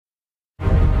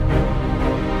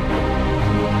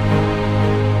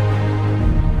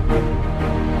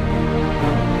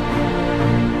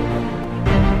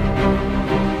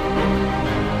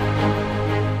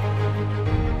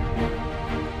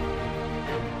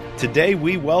Today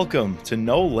we welcome to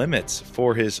No Limits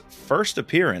for his first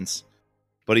appearance,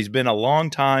 but he's been a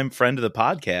long-time friend of the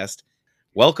podcast.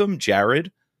 Welcome,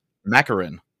 Jared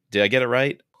Macarin. Did I get it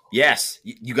right? Yes,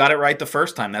 you got it right the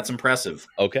first time. That's impressive.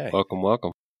 Okay.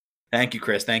 Welcome. Thank you,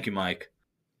 Chris. Thank you, Mike.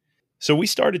 So we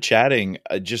started chatting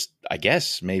I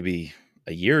guess, maybe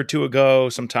a year or two ago.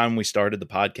 Sometime we started the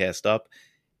podcast up.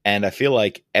 And I feel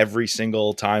like every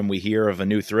single time we hear of a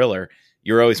new thriller,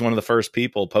 you're always one of the first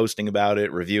people posting about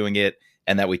it, reviewing it,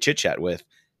 and that we chit-chat with.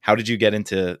 How did you get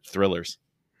into thrillers?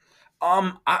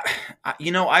 I've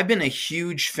been a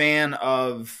huge fan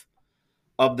of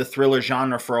the thriller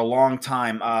genre for a long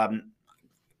time.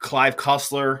 Clive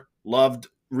Cussler, loved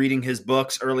reading his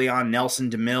books early on. Nelson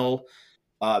DeMille,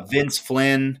 Vince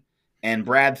Flynn, and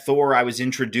Brad Thor. I was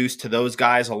introduced to those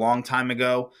guys a long time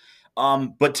ago.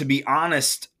 But to be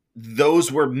honest,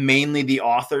 those were mainly the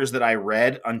authors that I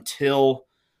read until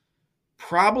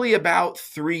probably about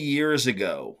 3 years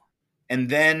ago. And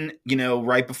then,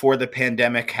 right before the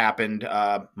pandemic happened,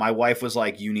 my wife was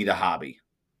like, you need a hobby.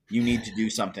 You need to do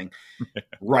something.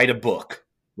 Write a book.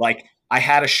 Like, I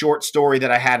had a short story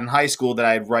that I had in high school that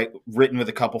I had written with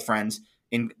a couple friends.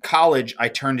 In college, I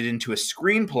turned it into a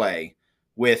screenplay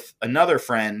with another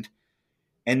friend.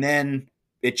 And then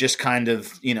it just kind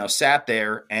of, sat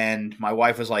there. And my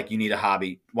wife was like, you need a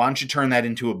hobby. Why don't you turn that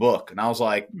into a book? And I was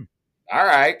like, all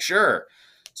right, sure.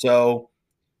 So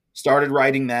started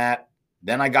writing that.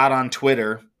 Then I got on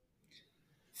Twitter,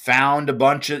 found a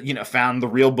bunch of, found the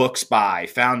Real Book Spy,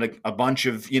 found a bunch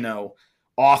of,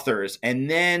 authors. And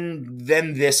then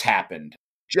this happened.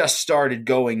 Just started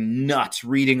going nuts,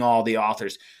 reading all the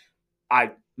authors.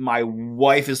 My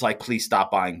wife is like, please stop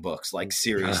buying books. Like,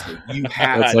 seriously, you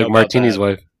have. That's like Martini's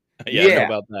wife. Yeah, I know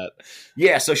about that.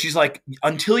 Yeah, so she's like,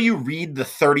 until you read the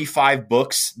 35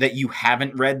 books that you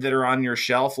haven't read that are on your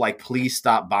shelf, like, please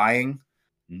stop buying.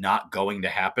 Not going to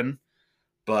happen.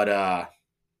 But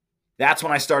that's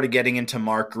when I started getting into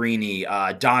Mark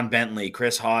Greaney, Don Bentley,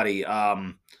 Chris Haughty.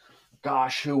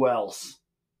 Who else?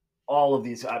 All of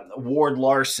these. Ward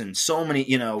Larson, so many,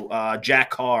 Jack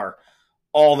Carr,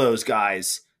 all those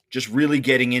guys. Just really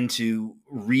getting into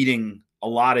reading a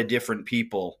lot of different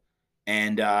people.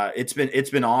 And it's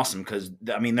been awesome because,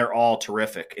 they're all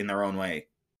terrific in their own way.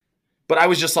 But I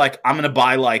was just like, I'm going to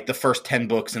buy like the first 10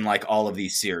 books in like all of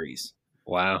these series.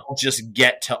 Wow. I'll just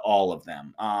get to all of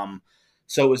them.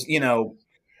 So it was,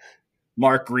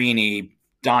 Mark Greaney,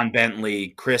 Don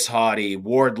Bentley, Chris Haughty,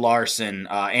 Ward Larson,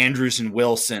 Andrews and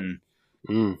Wilson,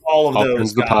 all of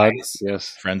those guys.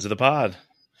 Yes. Friends of the pod.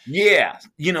 Yeah.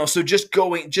 So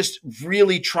just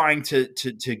really trying to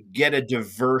get a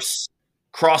diverse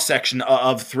cross-section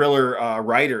of thriller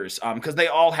writers, because they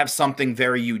all have something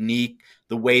very unique,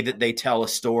 the way that they tell a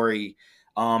story.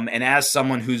 And as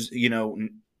someone who's,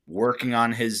 working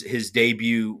on his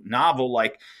debut novel,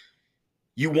 like,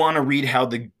 you want to read how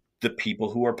the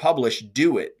people who are published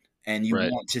do it, and you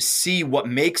want to see what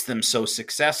makes them so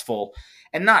successful,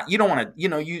 and you don't want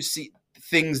to, you see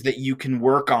things that you can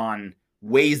work on,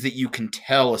 ways that you can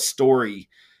tell a story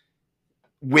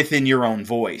within your own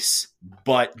voice,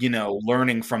 but,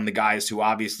 learning from the guys who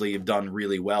obviously have done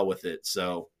really well with it.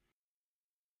 So.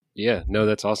 Yeah, no,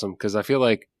 that's awesome. Cause I feel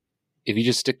like if you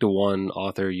just stick to one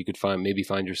author, you could find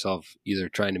yourself either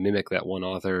trying to mimic that one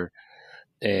author,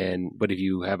 but if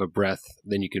you have a breadth,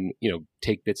 then you can,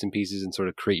 take bits and pieces and sort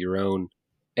of create your own.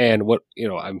 And what,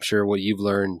 I'm sure what you've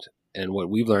learned and what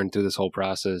we've learned through this whole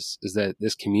process is that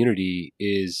this community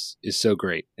is so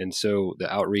great. And so the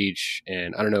outreach,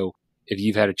 and I don't know if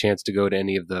you've had a chance to go to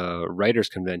any of the writers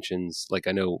conventions, like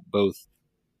I know both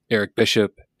Eric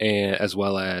Bishop and as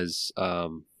well as,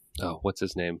 what's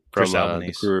his name? Chris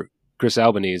Albanese. Chris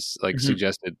Albanese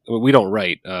suggested. We don't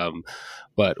write,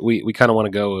 but we kind of want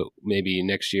to go maybe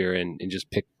next year and just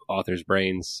pick authors'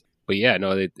 brains. But yeah,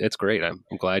 no, it's great. I'm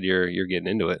glad you're getting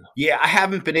into it. Yeah, I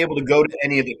haven't been able to go to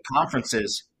any of the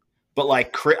conferences, but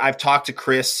like I've talked to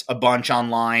Chris a bunch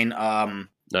online.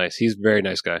 Nice, he's a very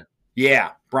nice guy.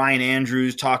 Yeah, Brian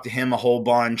Andrews, talked to him a whole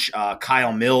bunch.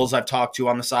 Kyle Mills, I've talked to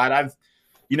on the side. I've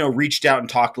reached out and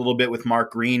talked a little bit with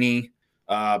Mark Greaney.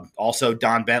 Also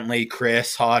Don Bentley,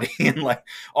 Chris Haughty, and like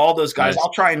all those guys. Nice.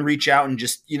 I'll try and reach out and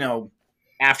just,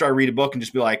 after I read a book and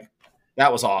just be like,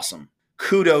 that was awesome.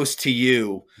 Kudos to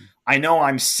you. I know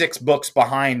I'm 6 books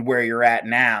behind where you're at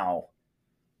now,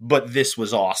 but this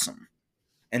was awesome.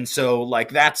 And so like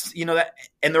that's, that,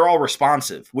 and they're all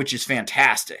responsive, which is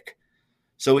fantastic.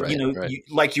 So,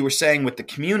 like you were saying with the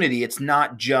community, it's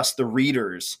not just the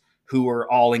readers who are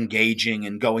all engaging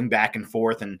and going back and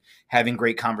forth and having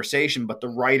great conversation, but the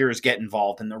writers get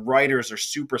involved, and the writers are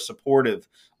super supportive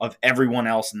of everyone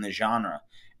else in the genre.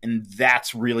 And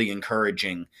that's really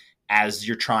encouraging as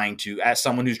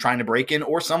someone who's trying to break in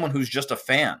or someone who's just a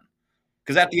fan.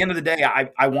 Because at the end of the day,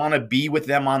 I want to be with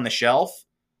them on the shelf,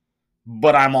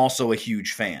 but I'm also a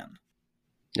huge fan.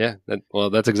 Yeah,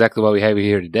 that's exactly why we have you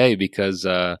here today, because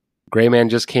Gray Man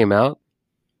just came out.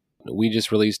 We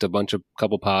just released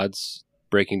couple pods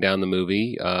breaking down the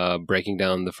movie, breaking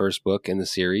down the first book in the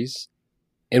series.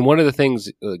 And one of the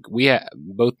things,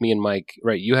 both me and Mike,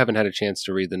 right, you haven't had a chance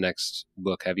to read the next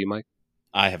book, have you, Mike?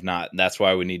 I have not. That's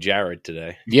why we need Jared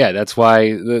today. Yeah, that's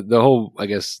why the whole, I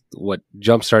guess, what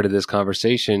jump-started this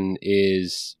conversation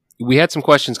is we had some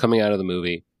questions coming out of the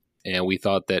movie, and we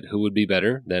thought that who would be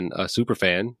better than a super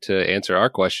fan to answer our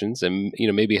questions and,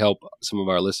 maybe help some of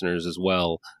our listeners as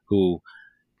well who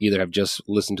either have just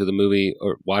listened to the movie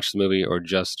or watched the movie or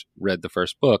just read the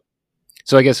first book.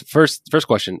 So I guess first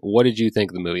question, what did you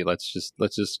think of the movie? Let's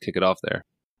just kick it off there.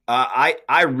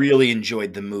 I really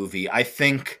enjoyed the movie. I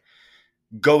think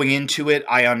going into it,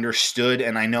 I understood,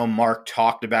 and I know Mark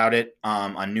talked about it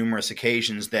on numerous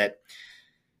occasions, that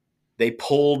they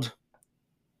pulled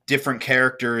different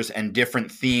characters and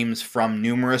different themes from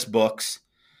numerous books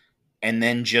and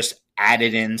then just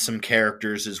added in some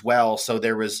characters as well. So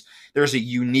there's a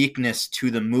uniqueness to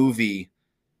the movie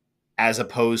as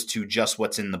opposed to just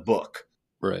what's in the book.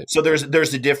 Right. So there's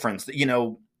a difference.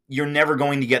 You're never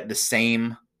going to get the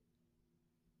same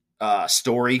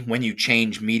story when you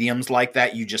change mediums like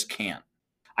that. You just can't.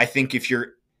 I think if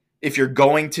you're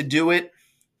going to do it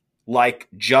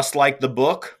just like the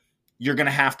book, you're going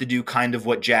to have to do kind of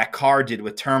what Jack Carr did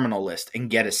with Terminal List and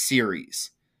get a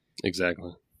series.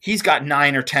 Exactly. He's got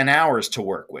 9 or 10 hours to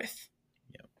work with.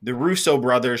 Yep. The Russo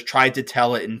brothers tried to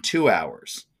tell it in 2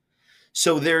 hours.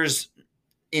 So there's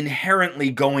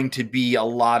inherently going to be a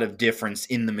lot of difference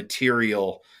in the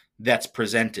material that's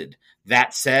presented.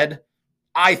 That said,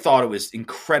 I thought it was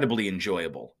incredibly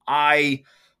enjoyable. I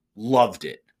loved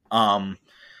it. I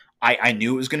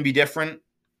knew it was going to be different.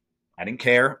 I didn't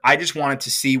care. I just wanted to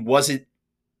see, was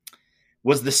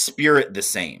the spirit the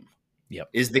same? Yep.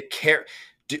 Is the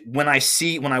when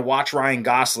I watch Ryan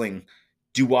Gosling,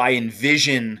 do I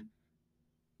envision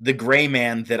the Gray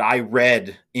Man that I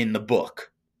read in the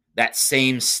book? That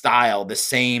same style, the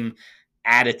same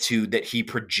attitude that he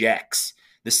projects,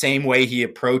 the same way he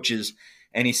approaches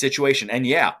any situation. And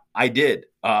yeah, I did.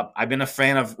 I've been a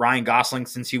fan of Ryan Gosling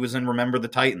since he was in Remember the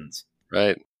Titans.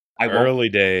 Right. Early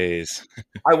days.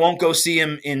 I won't go see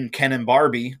him in Ken and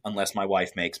Barbie unless my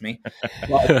wife makes me.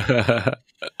 But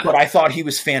I thought he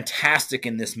was fantastic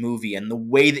in this movie, and the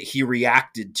way that he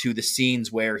reacted to the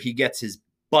scenes where he gets his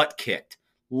butt kicked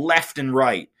left and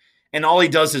right, and all he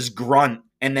does is grunt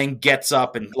and then gets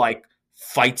up and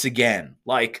fights again.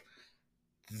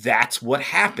 That's what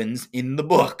happens in the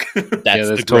book. That's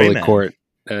the totally Court.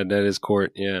 That is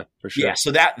Court, yeah, for sure. Yeah,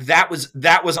 so that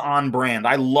was on brand.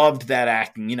 I loved that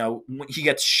acting. He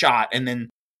gets shot and then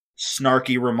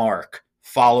snarky remark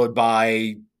followed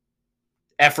by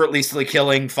effortlessly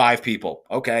killing 5 people.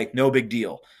 Okay, no big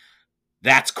deal.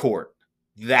 That's Court.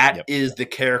 That is the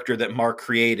character that Mark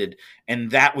created, and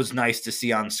that was nice to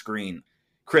see on screen.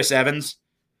 Chris Evans,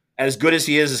 as good as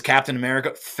he is as Captain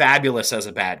America, fabulous as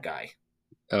a bad guy.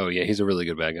 Oh yeah, he's a really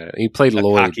good bad guy. He played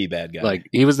Lloyd, cocky bad guy.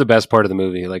 He was the best part of the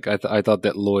movie. I thought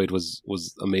that Lloyd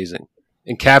was amazing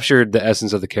and captured the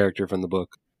essence of the character from the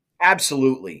book.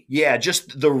 Absolutely, yeah.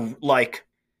 Just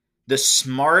the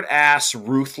smart ass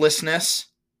ruthlessness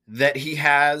that he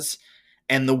has,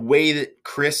 and the way that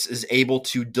Chris is able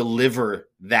to deliver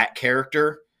that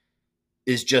character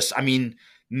is just,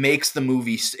 makes the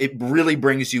movie. It really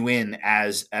brings you in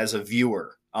as a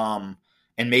viewer, and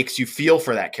makes you feel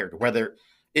for that character. Whether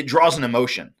it draws an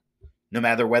emotion, no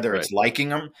matter whether it's liking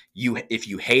him. If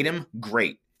you hate him,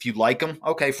 great. If you like him,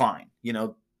 okay, fine.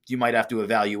 You might have to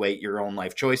evaluate your own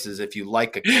life choices if you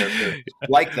like a character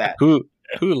like that. Who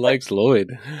likes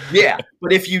Lloyd? Yeah,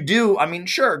 but if you do,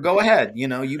 sure, go ahead.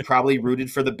 You probably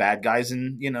rooted for the bad guys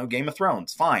in Game of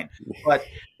Thrones. Fine, but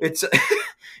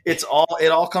it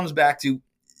all comes back to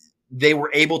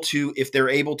if they're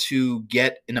able to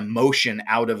get an emotion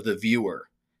out of the viewer,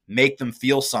 make them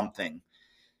feel something.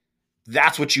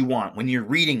 That's what you want. When you're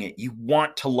reading it, you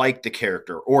want to like the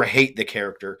character or hate the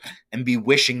character and be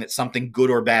wishing that something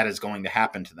good or bad is going to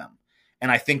happen to them.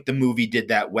 And I think the movie did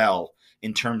that well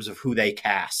in terms of who they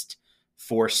cast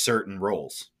for certain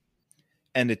roles.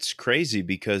 And it's crazy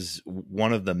because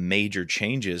one of the major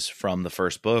changes from the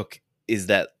first book is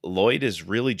that Lloyd is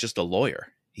really just a lawyer.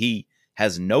 He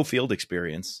has no field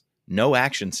experience, no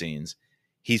action scenes.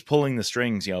 He's pulling the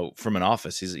strings, from an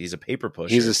office. He's a paper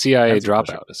pusher. He's a CIA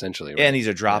dropout, essentially. Right? And he's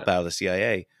a dropout of the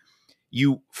CIA.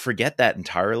 you forget that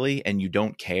entirely and you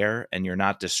don't care and you're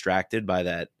not distracted by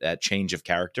that change of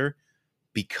character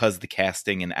because the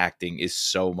casting and acting is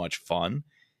so much fun.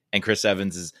 And Chris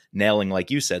Evans is nailing,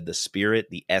 like you said, the spirit,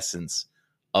 the essence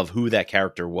of who that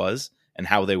character was and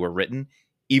how they were written,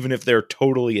 even if they're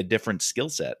totally a different skill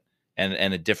set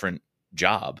and a different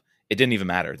job. It didn't even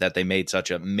matter that they made such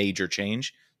a major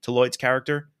change to Lloyd's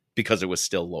character because it was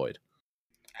still Lloyd.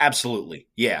 Absolutely.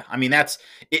 Yeah. I mean,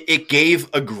 it gave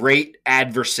a great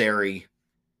adversary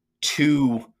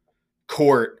to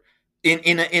Court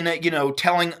in a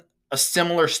telling a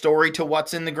similar story to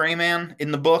what's in the Gray Man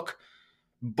in the book,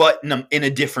 but in a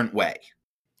different way.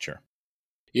 Sure.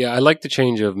 Yeah, I like the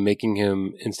change of making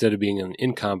him, instead of being an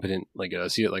incompetent, like I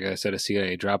said, a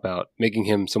CIA dropout, making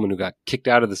him someone who got kicked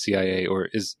out of the CIA, or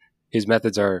his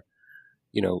methods are,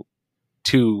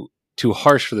 too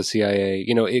harsh for the CIA.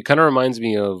 It kind of reminds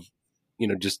me of,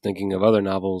 just thinking of other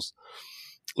novels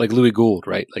like Louis Gould,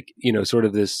 right? Like, sort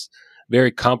of this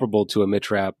very comparable to a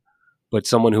Mitrap, but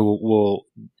someone who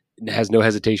has no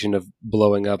hesitation of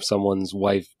blowing up someone's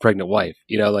pregnant wife.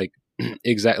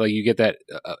 Exactly. You get that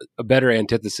a better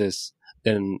antithesis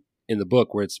than in the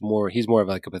book, where he's more of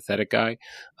like a pathetic guy,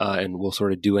 and will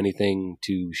sort of do anything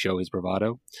to show his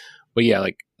bravado. But yeah,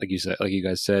 like you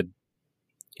guys said,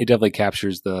 it definitely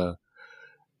captures the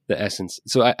essence.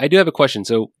 So I do have a question.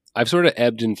 So I've sort of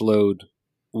ebbed and flowed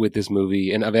with this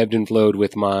movie, and I've ebbed and flowed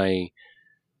with my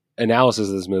analysis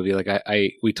of this movie. Like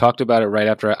we talked about it right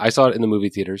after I saw it in the movie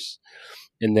theaters.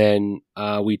 And then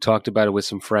we talked about it with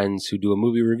some friends who do a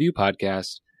movie review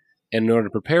podcast. And in order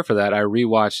to prepare for that, I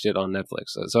rewatched it on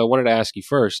Netflix. So I wanted to ask you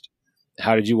first,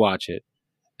 how did you watch it?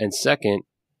 And second,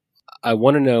 I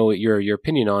want to know your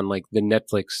opinion on like the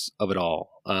Netflix of it all.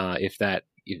 Do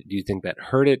you think that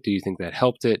hurt it? Do you think that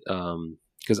helped it?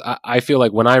 Because I feel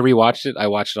like when I rewatched it, I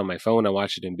watched it on my phone. I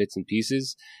watched it in bits and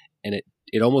pieces, and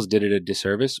it almost did it a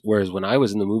disservice. Whereas when I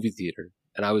was in the movie theater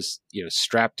and I was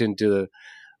strapped into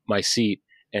my seat,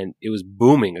 and it was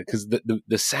booming because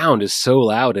the sound is so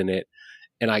loud in it,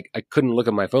 and I couldn't look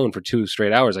at my phone for 2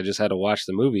 straight hours. I just had to watch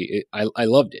the movie. I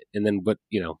loved it. And then, but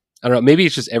I don't know, maybe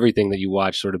it's just everything that you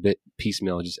watch sort of bit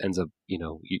piecemeal. It just ends up,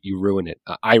 you ruin it.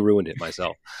 I ruined it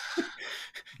myself.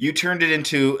 You turned it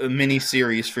into a mini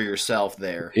series for yourself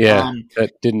there. Yeah,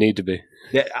 that didn't need to be.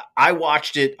 I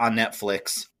watched it on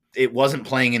Netflix. It wasn't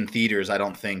playing in theaters, I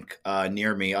don't think,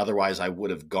 near me. Otherwise, I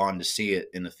would have gone to see it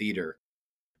in the theater.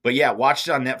 But yeah, watched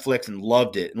it on Netflix and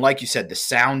loved it. And like you said, the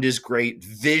sound is great.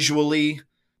 Visually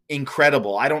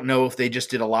incredible. I don't know if they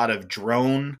just did a lot of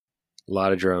drone. A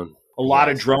lot of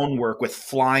drone work with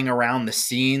flying around the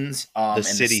scenes. The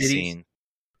city scene.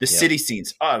 The city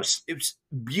scenes. Oh, it was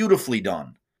beautifully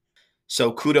done.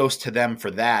 So kudos to them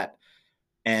for that.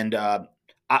 And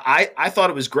I thought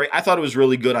it was great. I thought it was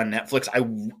really good on Netflix.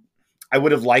 I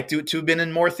would have liked it to have been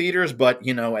in more theaters, but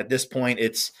at this point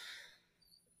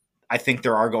I think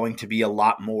there are going to be a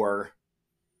lot more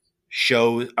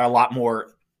shows, a lot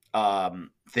more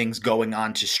things going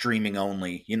on to streaming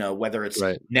only, whether it's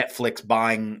right. Netflix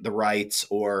buying the rights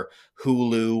or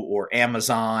Hulu or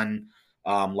Amazon,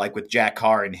 like with Jack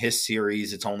Carr and his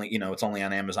series, it's only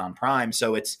on Amazon Prime.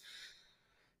 So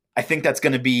I think that's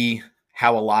going to be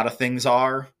how a lot of things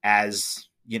are, as,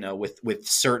 with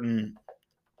certain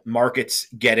markets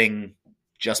getting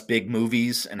just big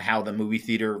movies and how the movie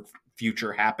theater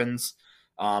future happens.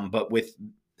 But with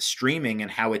streaming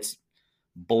and how it's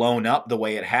blown up the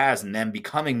way it has, and then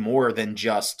becoming more than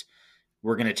just,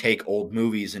 we're going to take old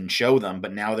movies and show them,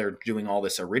 but now they're doing all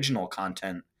this original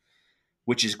content,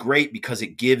 which is great because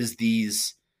it gives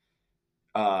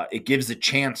a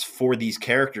chance for these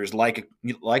characters like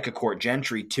a Court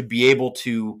Gentry to be able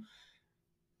to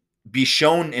be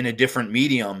shown in a different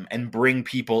medium and bring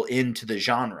people into the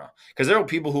genre. Because there are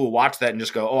people who will watch that and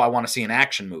just go, oh, I want to see an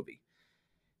action movie.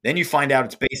 Then you find out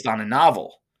it's based on a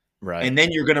novel. Right. And then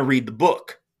you're going to read the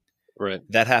book. Right.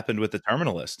 That happened with The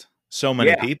Terminalist. So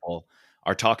many people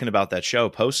are talking about that show,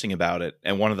 posting about it.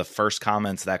 And one of the first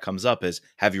comments that comes up is,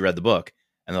 have you read the book?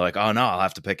 And they're like, oh, no, I'll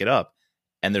have to pick it up.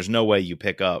 And there's no way you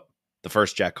pick up the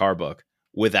first Jack Carr book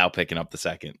without picking up the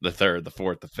second, the third, the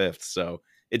fourth, the fifth. So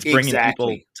it's bringing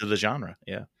people to the genre.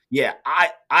 Yeah. Yeah.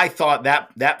 I thought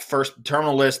that first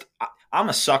Terminalist, I'm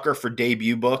a sucker for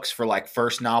debut books, for like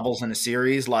first novels in a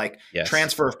series, like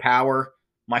Transfer of Power,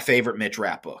 my favorite Mitch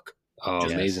Rapp book. Oh,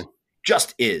 amazing.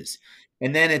 Just is.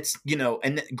 And then it's,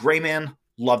 and Gray Man,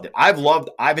 loved it.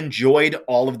 I've enjoyed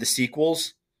all of the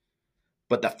sequels,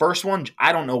 but the first one,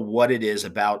 I don't know what it is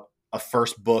about a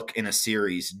first book in a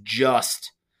series.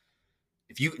 Just,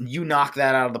 if you knock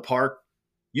that out of the park,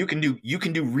 you can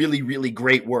do really, really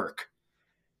great work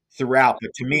throughout.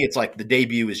 But to me, it's like the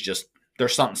debut is just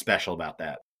there's something special about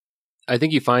that. I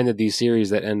think you find that these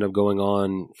series that end up going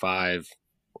on 5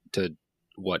 to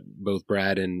what both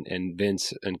Brad and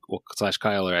Vince and /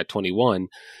 Kyle are at 21.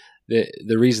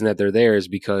 The reason that they're there is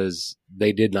because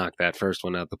they did knock that first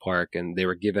one out the park, and they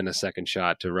were given a second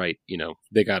shot to write.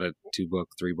 They got a 2-book,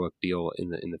 3-book deal in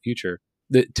the future.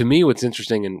 To me, what's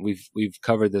interesting, and we've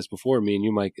covered this before, me and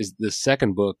you, Mike, is the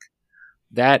second book.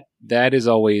 That is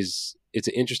always, it's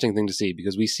an interesting thing to see,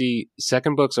 because we see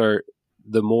second books are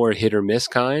the more hit or miss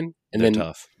kind, and They're then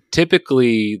tough.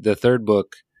 Typically the third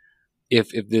book, if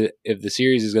the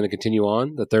series is going to continue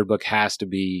on, the third book has to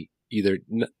be either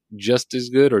just as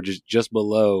good or just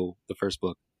below the first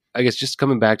book. I guess just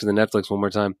coming back to the Netflix one more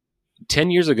time,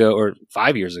 10 years ago or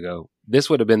 5 years ago, this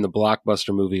would have been the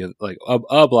blockbuster movie of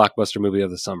a blockbuster movie of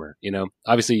the summer.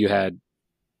 Obviously you had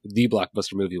the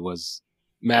blockbuster movie was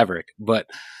Maverick, but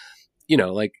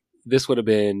this would have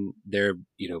been their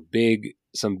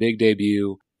some big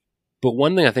debut. But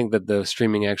one thing I think that the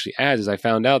streaming actually adds is I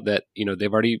found out that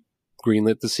they've already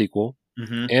greenlit the sequel,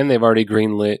 and they've already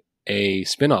greenlit a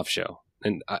spin-off show,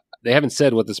 and they haven't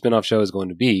said what the spin-off show is going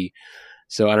to be.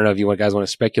 So I don't know if you guys want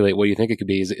to speculate what you think it could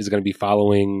be. Is it going to be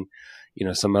following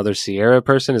some other Sierra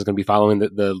person? Is it going to be following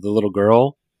the little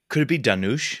girl? Could it be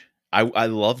Danush? I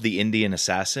love the Indian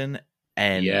assassin,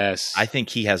 and yes, I think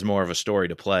he has more of a story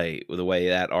to play with the way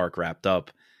that arc wrapped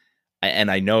up.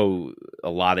 And I know a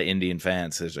lot of Indian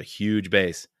fans, there's a huge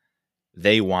base.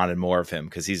 They wanted more of him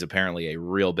because he's apparently a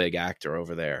real big actor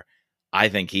over there. I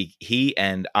think he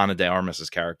and Ana de Armas'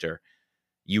 character,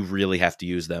 you really have to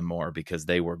use them more because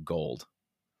they were gold.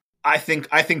 I think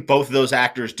both of those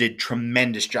actors did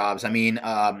tremendous jobs. I mean,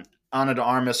 Ana de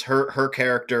Armas, her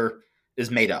character is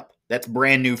made up. That's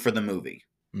brand new for the movie.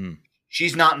 Mm.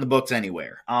 She's not in the books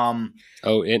anywhere. And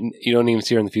you don't even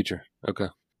see her in the future. Okay.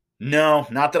 No,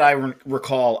 not that I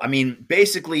recall. I mean,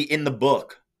 basically in the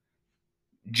book,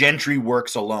 Gentry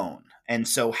works alone. And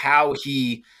so how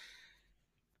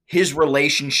his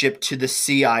relationship to the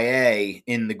CIA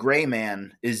in The Gray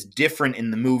Man is different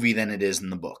in the movie than it is in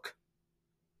the book.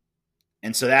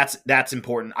 And so that's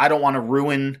important. I don't want to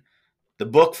ruin the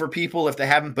book for people if they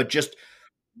haven't, but just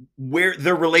where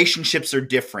their relationships are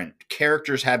different.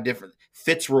 Characters have different.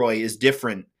 Fitzroy is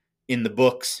different in the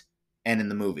books and in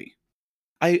the movie.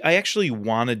 I actually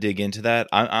want to dig into that.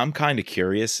 I'm kind of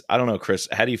curious. I don't know, Chris,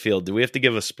 how do you feel? Do we have to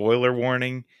give a spoiler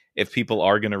warning if people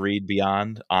are going to read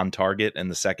Beyond On Target and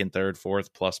the second, third,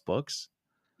 fourth plus books?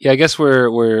 Yeah, I guess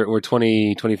we're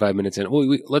 20, 25 minutes in.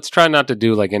 Let's try not to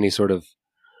do any sort of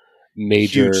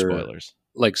major huge spoilers,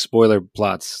 spoiler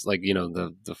plots,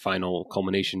 the final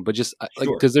culmination, but just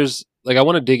Sure. because there's I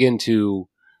want to dig into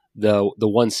the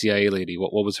one CIA lady.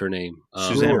 What was her name?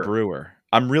 Suzanne Brewer.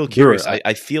 I'm real curious. Brewer.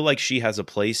 I feel like she has a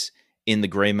place in the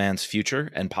Gray Man's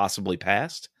future and possibly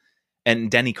past.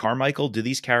 And Denny Carmichael, do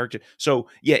these characters... So,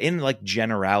 yeah, in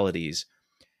generalities,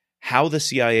 how the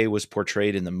CIA was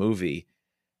portrayed in the movie,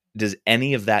 does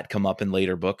any of that come up in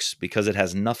later books? Because it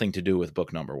has nothing to do with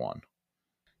book number 1.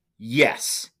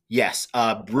 Yes.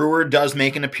 Brewer does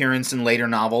make an appearance in later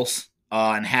novels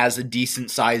and has a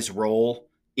decent-sized role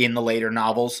in the later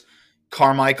novels.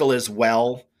 Carmichael as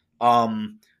well.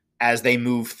 As they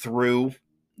move through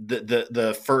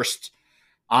the first,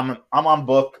 I'm on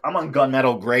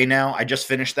Gunmetal Gray now. I just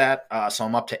finished that, so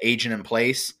I'm up to Agent in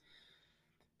Place.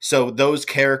 So those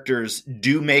characters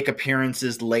do make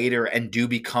appearances later and do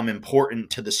become important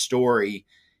to the story,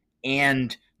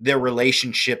 and their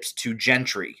relationships to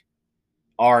Gentry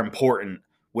are important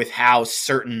with how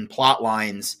certain plot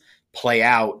lines play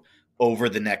out over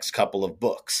the next couple of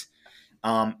books.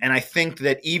 And I think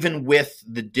that even with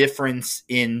the difference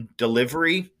in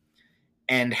delivery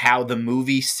and how the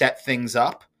movie set things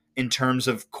up in terms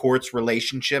of Court's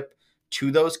relationship to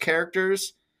those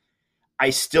characters, I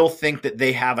still think that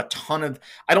they have a ton of...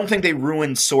 I don't think they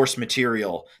ruined source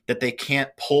material that they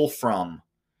can't pull from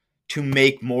to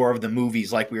make more of the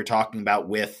movies like we were talking about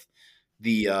with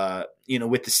the,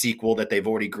 with the sequel that they've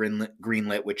already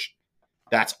greenlit, which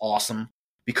that's awesome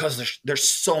because there's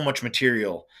so much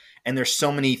material. And there's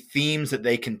so many themes that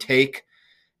they can take,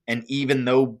 and even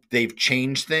though they've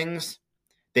changed things,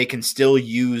 they can still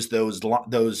use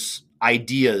those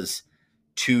ideas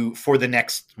for the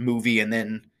next movie, and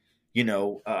then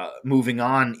moving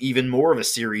on even more of a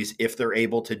series if they're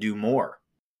able to do more.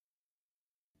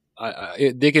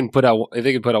 If they can put out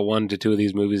 1 to 2 of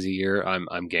these movies a year,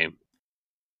 I'm game.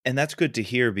 And that's good to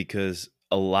hear because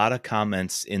a lot of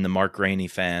comments in the Mark Rainey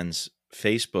fans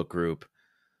Facebook group.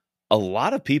 A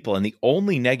lot of people, and the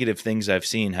only negative things I've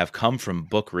seen have come from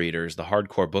book readers, the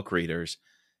hardcore book readers,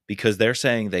 because they're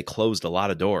saying they closed a lot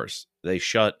of doors. They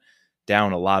shut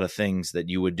down a lot of things that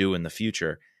you would do in the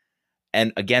future.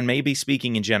 And again, maybe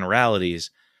speaking in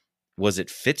generalities, was it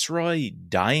Fitzroy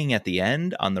dying at the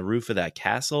end on the roof of that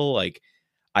castle? Like,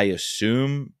 I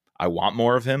assume I want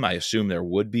more of him. I assume there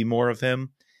would be more of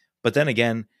him. But then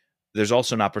again, there's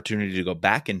also an opportunity to go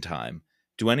back in time.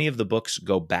 Do any of the books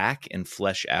go back and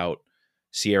flesh out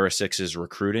Sierra 6's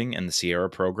recruiting and the Sierra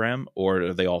program, or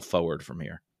are they all forward from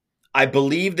here? I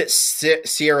believe that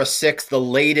Sierra 6, the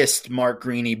latest Mark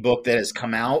Greaney book that has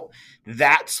come out,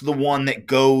 that's the one that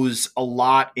goes a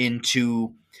lot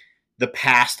into the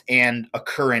past and a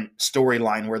current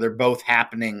storyline where they're both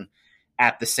happening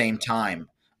at the same time.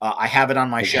 I have it on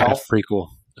my shelf. Prequel.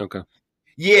 Okay.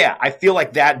 Yeah, I feel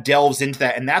like that delves into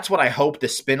that, and that's what I hope the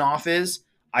spinoff is.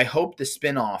 I hope the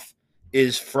spinoff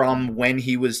is from when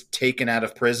he was taken out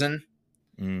of prison.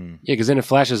 Yeah, because then it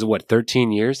flashes,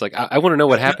 13 years? Like, I want to know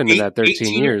what happened in that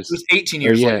 13 years. It was 18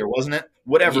 years later, wasn't it?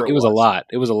 Whatever it was. It was a lot.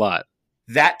 It was a lot.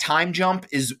 That time jump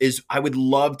is I would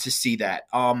love to see that.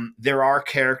 There are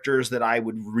characters that I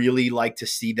would really like to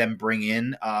see them bring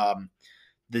in.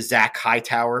 The Zach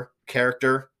Hightower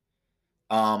character.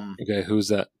 Okay, who's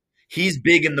that? He's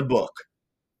big in the book.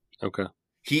 Okay.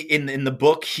 He in the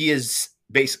book he's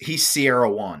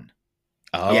Sierra 1.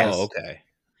 Oh, yes. Okay.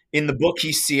 In the book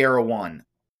he's Sierra 1.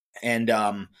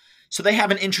 And so they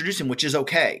haven't introduced him, which is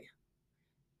okay.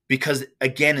 Because,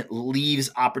 again, it leaves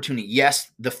opportunity.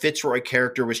 Yes, the Fitzroy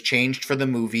character was changed for the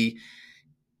movie.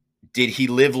 Did he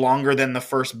live longer than the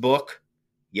first book?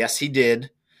 Yes, he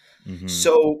did. Mm-hmm.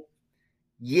 So,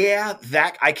 yeah,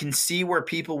 that I can see where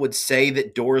people would say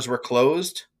that doors were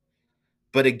closed.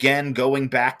 But, again, going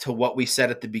back to what we said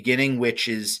at the beginning, which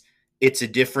is it's a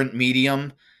different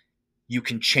medium. You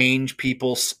can change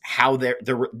people's how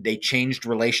they changed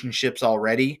relationships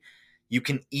already. You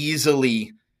can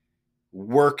easily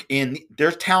work in.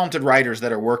 There's talented writers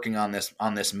that are working on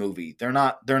this movie. They're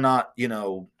not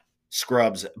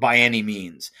scrubs by any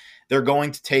means. They're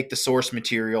going to take the source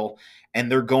material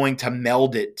and they're going to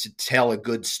meld it to tell a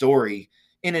good story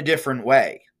in a different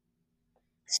way,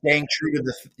 staying true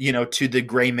to the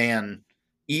gray man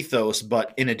ethos,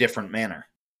 but in a different manner.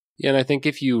 Yeah, and I think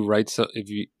if you write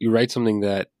something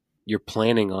that you're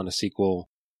planning on a sequel,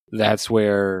 that's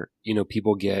where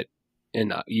people get.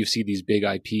 And you see these big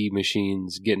IP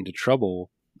machines get into trouble.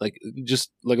 Like, just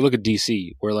like look at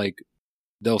DC, where like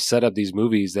they'll set up these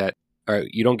movies that are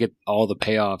you don't get all the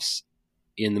payoffs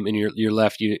in them, and you're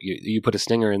left. You put a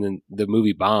stinger, and then the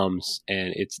movie bombs,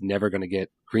 and it's never going to get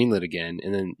greenlit again.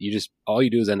 And then all you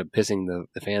do is end up pissing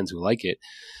the fans who like it.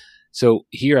 So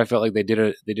here, I felt like they did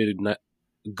a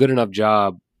good enough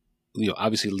job.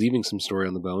 Obviously leaving some story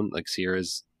on the bone, like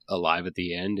Sierra's alive at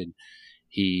the end, and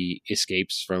he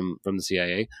escapes from the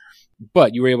CIA,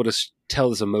 but you were able to tell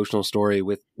this emotional story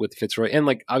with Fitzroy, and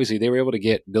like obviously they were able to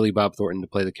get Billy Bob Thornton to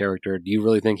play the character. Do you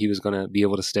really think he was going to be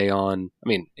able to stay on? I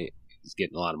mean, he's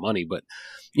getting a lot of money, but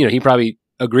he probably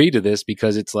agreed to this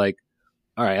because it's like,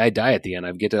 all right, I die at the end,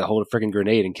 I get to hold a freaking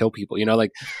grenade and kill people.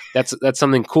 Like that's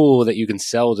something cool that you can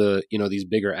sell to these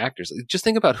bigger actors. Just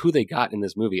think about who they got in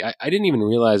this movie. I didn't even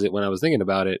realize it when I was thinking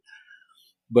about it.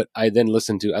 But I then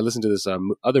listened to this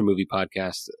other movie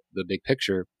podcast, The Big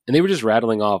Picture, and they were just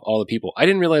rattling off all the people. I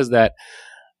didn't realize that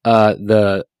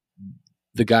the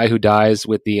guy who dies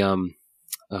with the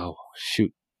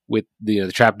with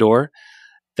the trap door,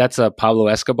 that's Pablo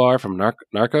Escobar from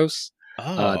Narcos.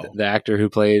 Oh. The actor who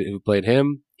played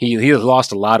him, he has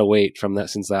lost a lot of weight from that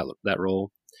since that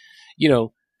role.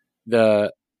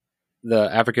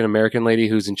 The African American lady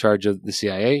who's in charge of the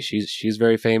CIA, she's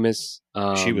very famous.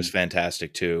 She was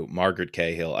fantastic too. Margaret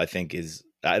Cahill, I think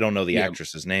I don't know the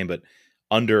actress's name, but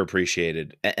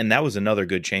underappreciated. And that was another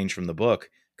good change from the book,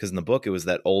 because in the book it was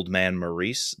that old man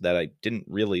Maurice that I didn't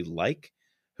really like,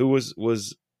 who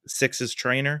was Six's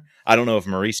trainer. I don't know if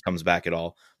Maurice comes back at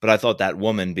all, but I thought that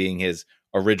woman being his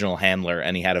original handler,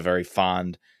 and he had a very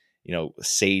fond,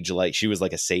 sage, like she was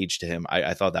like a sage to him.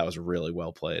 I thought that was really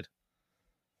well played.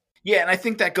 Yeah, and I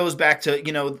think that goes back to,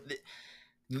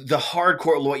 the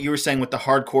hardcore, what you were saying with the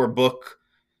hardcore book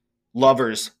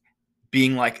lovers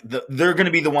being like, they're going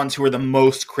to be the ones who are the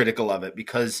most critical of it,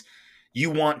 because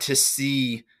you want to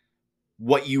see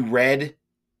what you read.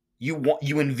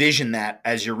 You envision that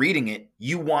as you're reading it.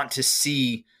 You want to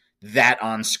see that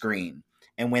on screen.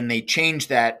 And when they change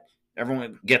that,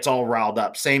 everyone gets all riled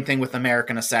up. Same thing with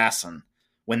American Assassin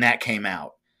when that came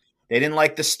out. They didn't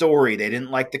like the story. They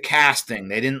didn't like the casting.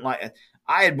 They didn't like.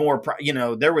 I had more.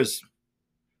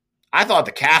 I thought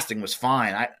the casting was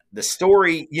fine. The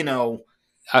story,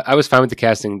 I was fine with the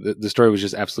casting. The story was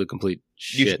just absolute complete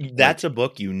shit. That's a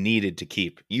book you needed to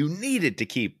keep. You needed to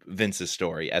keep Vince's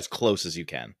story as close as you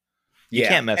can. You Yeah.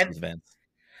 can't mess And with Vince.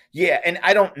 yeah, and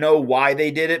I don't know why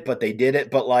they did it, but they did it.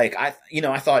 But like I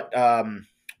thought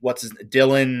what's his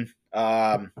Dylan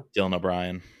Dylan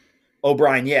O'Brien.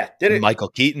 O'Brien, yeah, did it. Michael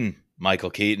Keaton. Michael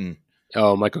Keaton.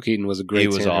 Oh, Michael Keaton was a He great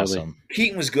was Sam Hurley. awesome.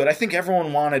 Keaton was good. I think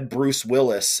everyone wanted Bruce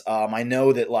Willis. I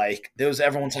know that like there was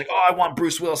everyone's like, oh, I want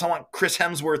Bruce Willis. I want Chris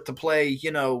Hemsworth to play,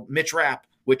 Mitch Rapp,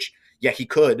 which yeah, he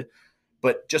could.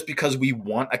 But just because we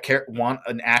want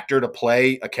an actor to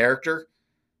play a character,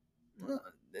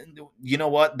 you know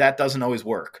what? That doesn't always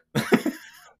work.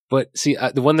 But see,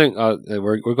 the one thing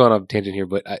we're going off tangent here,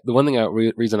 but the one thing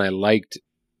reason I liked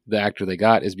the actor they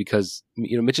got is because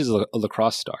Mitch is a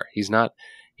lacrosse star. He's not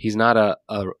a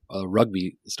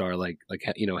rugby star like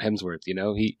Hemsworth.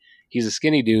 He's a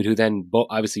skinny dude who then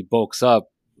obviously bulks up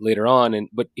later on,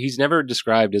 but he's never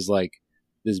described as like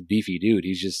this beefy dude.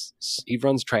 He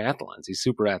runs triathlons. He's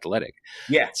super athletic.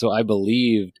 Yeah. So I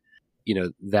believed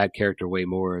that character way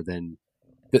more than.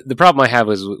 The problem I have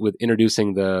is with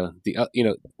introducing the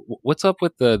what's up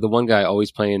with the one guy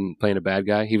always playing a bad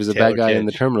guy. He was a Taylor bad guy Kitsch. in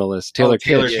the Terminal List. Taylor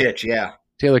Kitsch. Kitsch, yeah.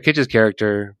 Taylor Kitsch's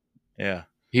character. Yeah.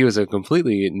 He was a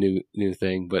completely new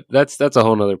thing, but that's a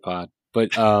whole nother pod.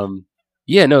 But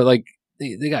yeah, no, like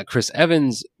they got Chris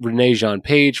Evans, Renee Jean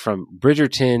Page from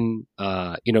Bridgerton.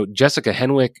 Jessica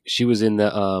Henwick. She was in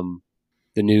the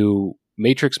new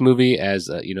Matrix movie as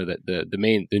the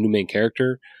new main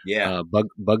character,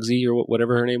 Bugsy or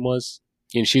whatever her name was,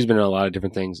 and she's been in a lot of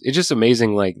different things. It's just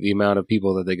amazing, like the amount of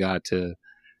people that they got to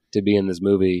be in this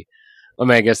movie. I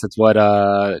mean, I guess that's what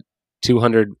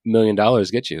 $200 million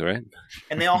get you, right?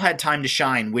 And they all had time to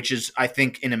shine, which is, I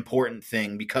think, an important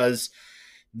thing because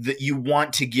you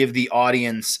want to give the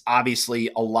audience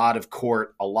obviously a lot of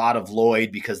Court, a lot of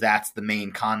Lloyd, because that's the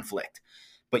main conflict.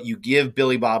 But you give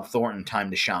Billy Bob Thornton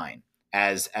time to shine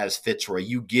as Fitzroy.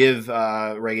 You give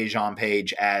Regé-Jean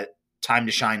Page time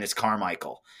to shine as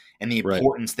Carmichael, and the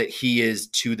importance that he is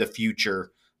to the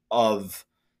future of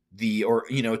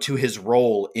to his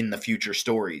role in the future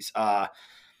stories.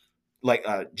 Like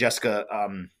Jessica,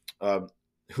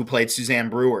 who played Suzanne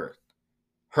Brewer,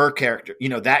 her character,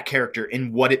 that character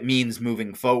and what it means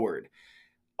moving forward.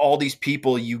 All these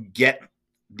people, you get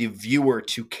the viewer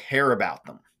to care about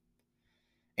them.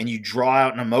 And you draw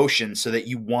out an emotion so that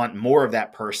you want more of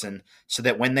that person, so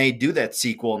that when they do that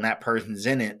sequel and that person's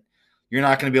in it, you're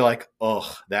not going to be like,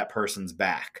 oh, that person's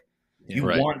back. Yeah, you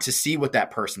want to see what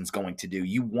that person's going to do.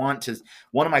 You want to.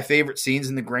 One of my favorite scenes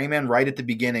in The Gray Man, right at the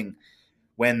beginning,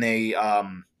 when they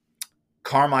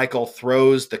Carmichael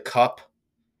throws the cup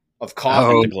of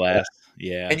coffee, the glass,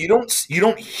 yeah, and you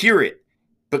don't hear it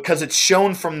because it's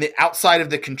shown from the outside of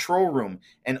the control room,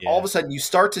 and all of a sudden you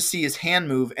start to see his hand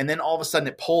move, and then all of a sudden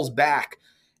it pulls back,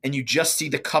 and you just see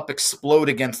the cup explode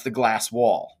against the glass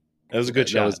wall. That was a good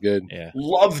shot. That was good. Yeah,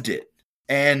 loved it.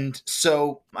 And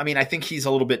so, I mean, I think he's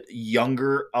a little bit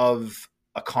younger of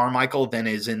a Carmichael than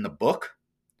is in the book,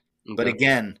 but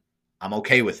again, I'm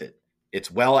okay with it. It's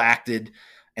well acted,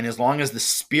 and as long as the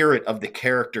spirit of the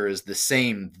character is the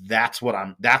same, that's what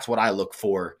I look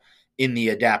for in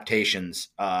the adaptations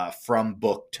from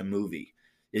book to movie.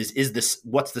 Is this,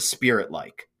 what's the spirit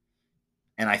like?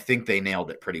 And I think they nailed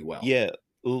it pretty well. Yeah.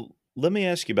 Let me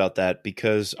ask you about that,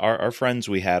 because our friends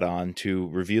we had on to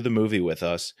review the movie with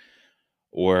us,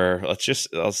 or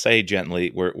I'll say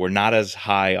gently, we're not as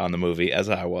high on the movie as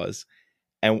I was.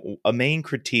 And a main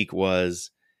critique was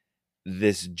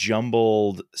this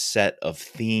jumbled set of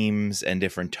themes and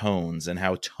different tones, and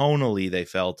how tonally they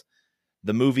felt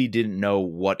the movie didn't know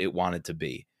what it wanted to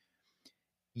be.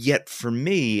 Yet for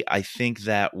me, I think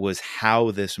that was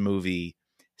how this movie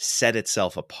set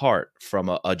itself apart from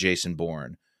a Jason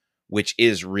Bourne, which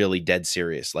is really dead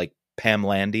serious. Like Pam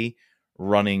Landy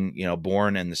running,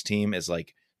 Bourne and this team is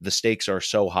like, the stakes are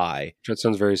so high. That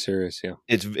sounds very serious. Yeah.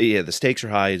 The stakes are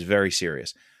high. It's very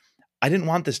serious. I didn't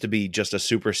want this to be just a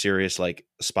super serious, like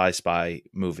spy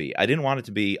movie. I didn't want it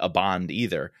to be a Bond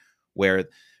either,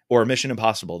 or a Mission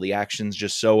Impossible. The action's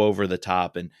just so over the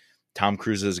top, and Tom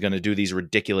Cruise is going to do these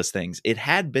ridiculous things. It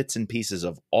had bits and pieces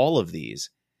of all of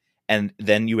these. And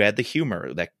then you add the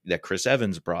humor that Chris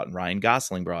Evans brought and Ryan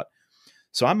Gosling brought.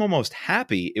 So I'm almost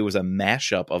happy it was a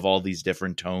mashup of all these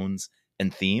different tones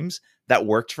and themes that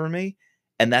worked for me.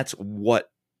 And that's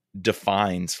what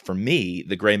defines, for me,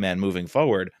 The Gray Man moving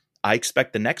forward. I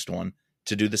expect the next one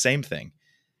to do the same thing.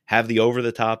 Have the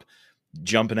over-the-top,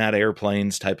 jumping out of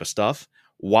airplanes type of stuff,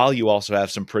 while you also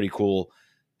have some pretty cool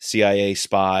CIA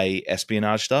spy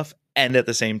espionage stuff. And at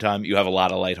the same time, you have a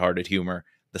lot of lighthearted humor,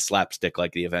 the slapstick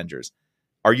like the Avengers.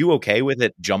 Are you okay with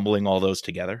it jumbling all those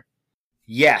together?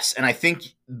 Yes, and I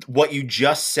think what you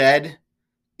just said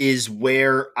is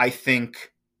where I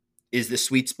think is the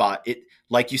sweet spot. It,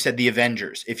 like you said, the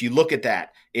Avengers. If you look at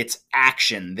that, it's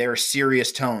action. There are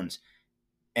serious tones.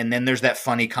 And then there's that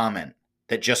funny comment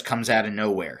that just comes out of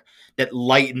nowhere that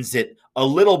lightens it a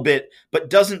little bit, but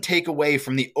doesn't take away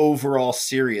from the overall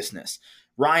seriousness.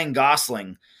 Ryan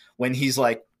Gosling, when he's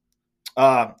like,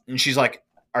 and she's like,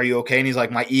 are you okay? And he's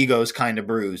like, my ego's kind of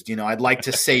bruised. You know, I'd like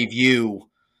to save you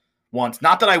once.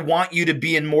 Not that I want you to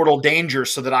be in mortal danger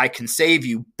so that I can save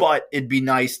you, but it'd be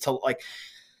nice to, like,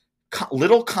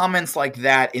 little comments like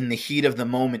that in the heat of the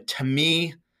moment, to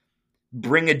me,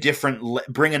 bring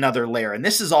another layer. And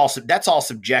this is also, that's all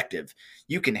subjective.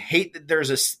 You can hate that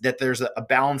there's a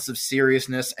balance of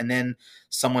seriousness and then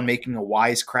someone making a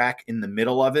wisecrack in the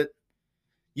middle of it.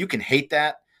 You can hate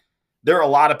that. There are a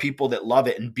lot of people that love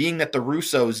it. And being that the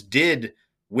Russos did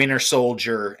Winter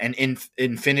Soldier and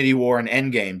Infinity War and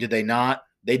Endgame, did they not?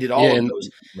 They did all of those.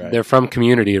 Right. They're from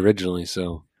Community originally,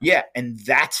 so. Yeah, and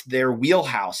that's their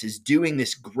wheelhouse, is doing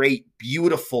this great,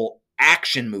 beautiful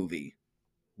action movie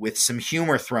with some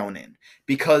humor thrown in.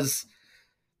 Because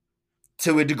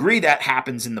to a degree that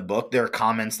happens in the book. There are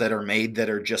comments that are made that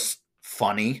are just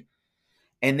funny.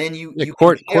 And then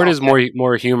Court is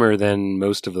more humor than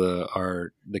most of the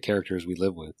characters we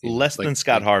live with. Less than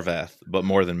Scott Harvath, but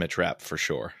more than Mitch Rapp for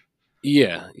sure.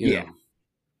 Yeah. Yeah.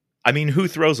 I mean, who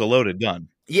throws a loaded gun?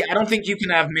 Yeah, I don't think you can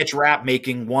have Mitch Rapp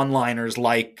making one-liners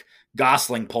like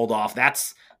Gosling pulled off.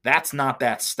 That's not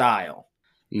that style.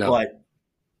 No. But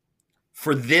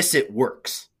for this, it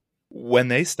works. When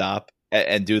they stop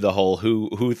and do the whole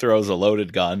who throws a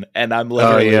loaded gun, and I'm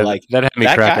literally like, that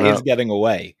guy is getting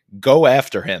away. Go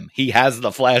after him. He has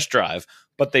the flash drive.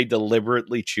 But they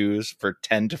deliberately choose for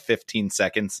 10 to 15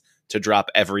 seconds to drop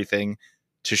everything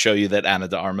to show you that Ana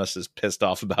de Armas is pissed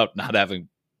off about not having,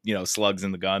 slugs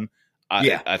in the gun.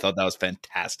 I thought that was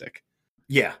fantastic.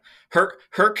 Yeah,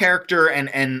 her character and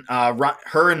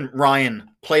her and Ryan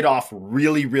played off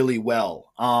really, really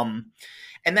well.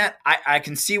 And that I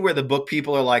can see where the book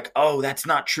people are like, oh, that's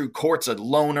not true. Court's a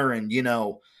loner, and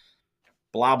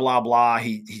blah blah blah.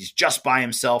 He's just by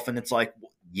himself, and it's like,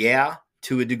 yeah,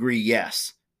 to a degree,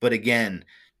 yes, but again,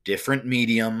 different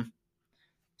medium.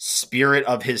 Spirit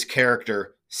of his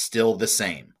character still the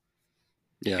same.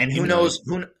 Yeah, and who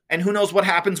knows what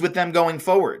happens with them going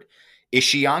forward? Is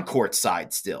she on Court's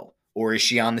side still, or is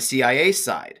she on the CIA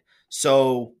side?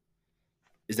 So,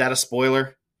 is that a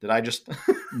spoiler? Did I just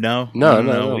No.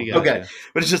 Okay,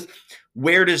 but it's just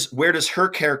where does her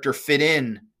character fit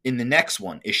in the next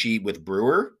one? Is she with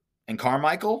Brewer and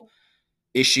Carmichael?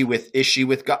 Is she with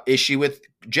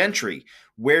Gentry?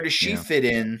 Where does she fit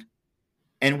in?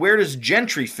 And where does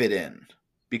Gentry fit in?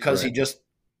 Because he just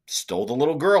stole the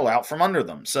little girl out from under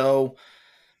them. So,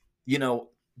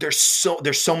 there's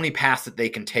so many paths that they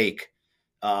can take.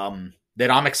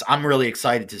 That I'm really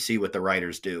excited to see what the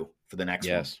writers do for the next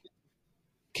one.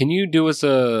 Can you do us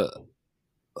a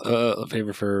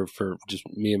favor for just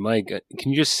me and Mike?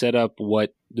 Can you just set up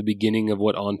what the beginning of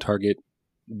what On Target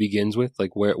begins with?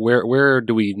 Like where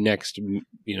do we next,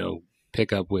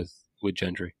 pick up with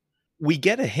Gentry? We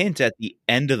get a hint at the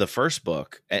end of the first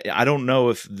book. I don't know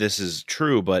if this is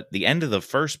true, but the end of the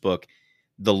first book,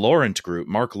 the Laurent group,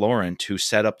 Mark Laurent, who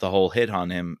set up the whole hit on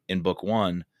him in book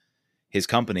 1, his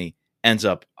company, ends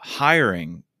up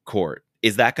hiring Court.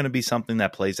 Is that going to be something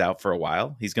that plays out for a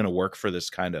while? He's going to work for this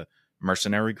kind of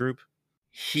mercenary group?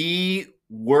 He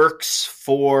works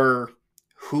for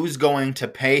who's going to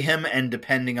pay him and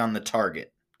depending on the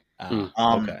target.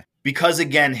 Okay. Because,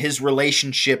 again, his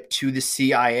relationship to the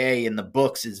CIA in the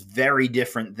books is very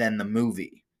different than the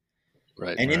movie.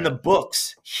 Right. And in the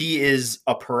books, he is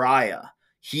a pariah.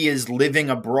 He is living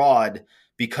abroad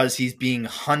because he's being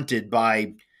hunted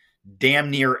by damn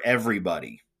near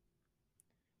everybody.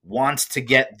 Wants to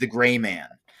get the Gray Man.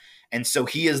 And so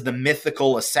he is the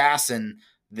mythical assassin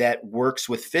that works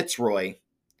with Fitzroy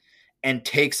and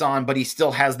takes on, but he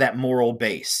still has that moral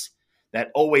base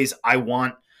that always,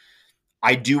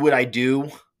 I do what I do,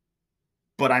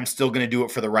 but I'm still going to do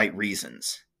it for the right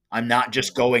reasons. I'm not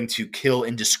just going to kill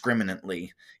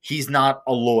indiscriminately. He's not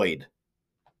a Lloyd.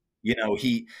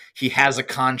 He has a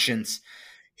conscience.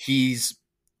 He's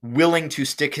willing to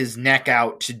stick his neck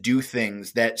out to do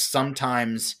things that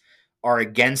sometimes are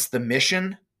against the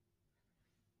mission,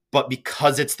 but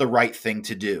because it's the right thing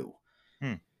to do.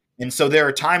 And so there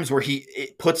are times where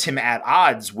it puts him at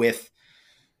odds with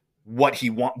what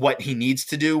he needs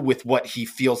to do with what he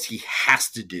feels he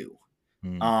has to do.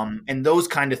 And those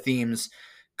kind of themes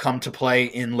come to play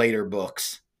in later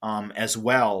books as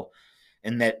well.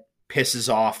 And that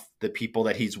pisses off the people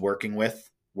that he's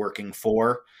working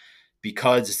for,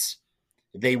 because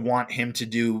they want him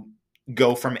to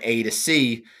go from A to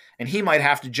C. And he might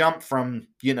have to jump from,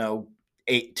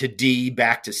 A to D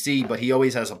back to C, but he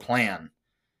always has a plan.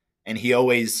 And he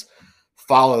always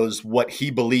follows what he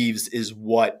believes is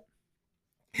what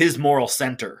his moral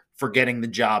center for getting the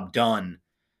job done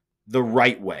the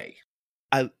right way.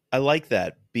 I like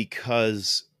that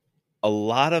because a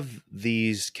lot of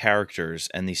these characters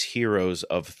and these heroes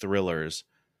of thrillers,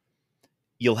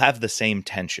 you'll have the same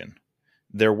tension.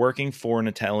 They're working for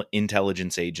an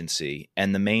intelligence agency,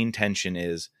 and the main tension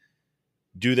is,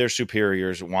 do their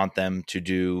superiors want them to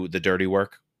do the dirty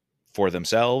work for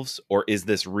themselves, or is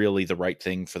this really the right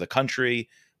thing for the country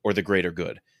or the greater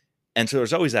good? And so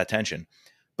there's always that tension.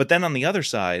 But then on the other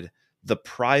side, the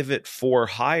private for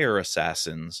hire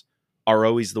assassins are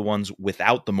always the ones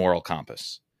without the moral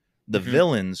compass. The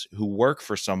villains who work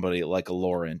for somebody like a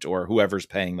Laurent or whoever's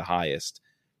paying the highest,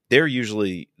 they're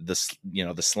usually the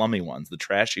slummy ones, the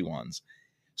trashy ones.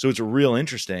 So it's real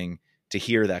interesting to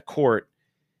hear that Court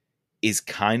is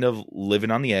kind of living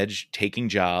on the edge, taking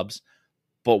jobs.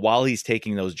 But while he's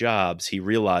taking those jobs, he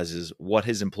realizes what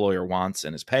his employer wants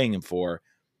and is paying him for.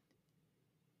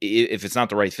 If it's not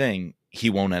the right thing, he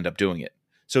won't end up doing it.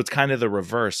 So it's kind of the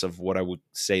reverse of what I would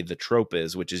say the trope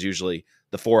is, which is usually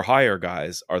the for hire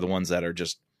guys are the ones that are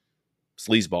just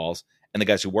sleazeballs, and the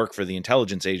guys who work for the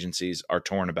intelligence agencies are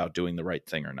torn about doing the right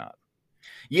thing or not.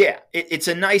 Yeah, it's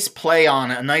a nice play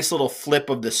on a nice little flip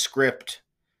of the script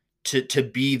to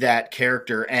be that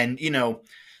character. And,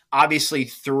 obviously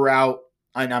throughout,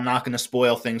 and I'm not going to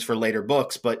spoil things for later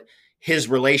books, but his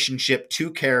relationship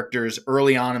to characters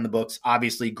early on in the books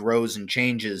obviously grows and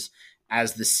changes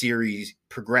as the series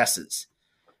progresses.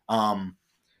 And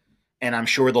I'm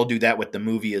sure they'll do that with the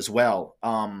movie as well.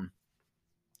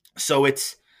 So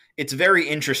it's very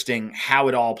interesting how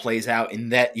it all plays out in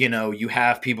that, you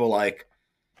have people like,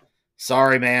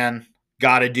 sorry, man,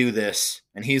 got to do this.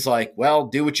 And he's like, well,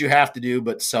 do what you have to do,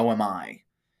 but so am I.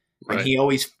 Right. And he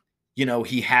always,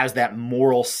 he has that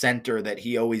moral center that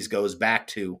he always goes back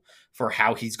to for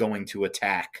how he's going to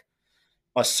attack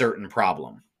a certain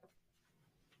problem.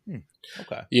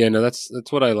 Okay. Yeah, no, that's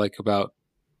what I like about,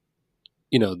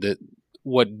 that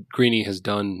what Greeny has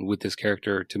done with this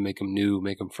character to make him new,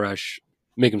 make him fresh,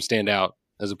 make him stand out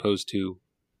as opposed to,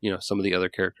 some of the other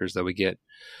characters that we get.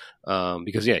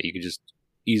 Because you could just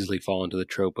easily fall into the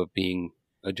trope of being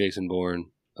a Jason Bourne,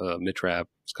 Mitch Rapp,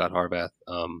 Scott Harbath.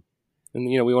 And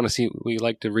we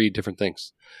like to read different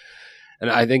things. And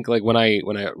I think like when I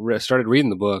started reading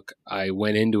the book, I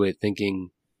went into it thinking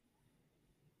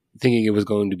it was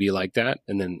going to be like that.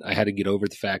 And then I had to get over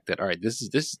the fact that, all right, this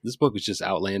book is just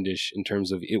outlandish in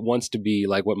terms of it wants to be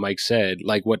like what Mike said,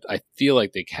 like what I feel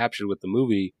like they captured with the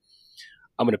movie.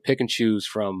 I'm going to pick and choose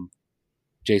from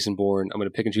Jason Bourne. I'm going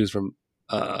to pick and choose from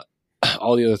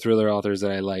all the other thriller authors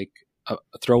that I like.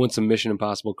 Throw in some Mission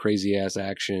Impossible crazy ass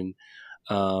action.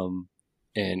 And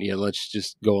let's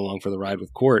just go along for the ride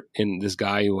with Court and this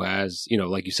guy who has,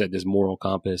 like you said, this moral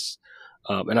compass.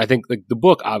 And I think like the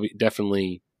book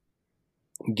definitely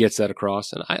gets that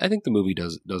across. And I think the movie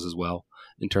does as well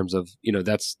in terms of,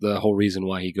 that's the whole reason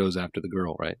why he goes after the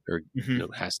girl, right? Or,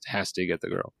 has to get the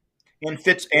girl. And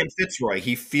Fitzroy,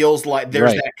 he feels like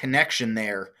there's that connection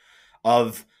there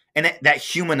that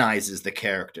humanizes the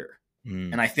character.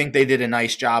 And I think they did a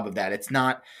nice job of that. It's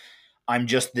not, I'm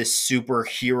just this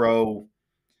superhero,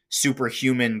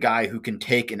 superhuman guy who can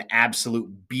take an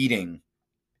absolute beating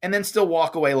and then still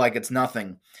walk away like it's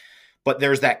nothing. But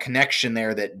there's that connection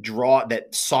there that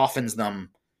softens them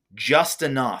just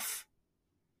enough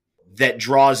that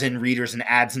draws in readers and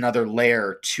adds another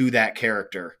layer to that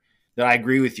character. That I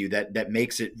agree with you, that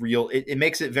makes it real. It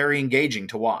makes it very engaging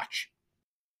to watch.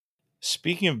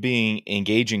 Speaking of being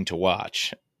engaging to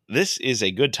watch, this is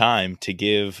a good time to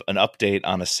give an update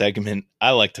on a segment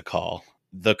I like to call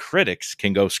The Critics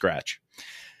Can Go Scratch.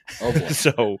 Oh boy.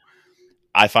 So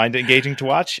I find it engaging to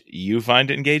watch. You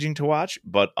find it engaging to watch.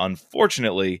 But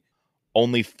unfortunately,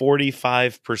 only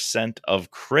 45% of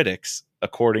critics,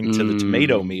 according to the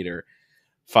tomato meter,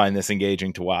 find this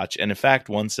engaging to watch. And in fact,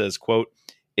 one says, quote,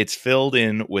 "It's filled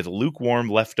in with lukewarm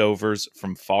leftovers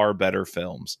from far better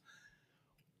films."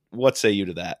 What say you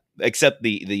to that? Except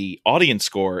the audience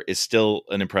score is still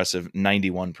an impressive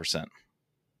 91%.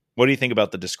 What do you think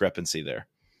about the discrepancy there?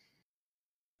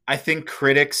 I think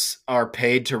critics are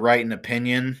paid to write an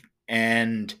opinion,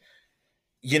 and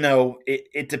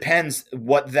it depends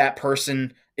what that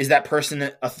person is. That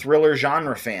person a thriller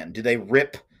genre fan? Do they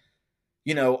rip?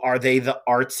 Are they the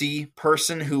artsy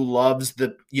person who loves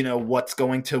the what's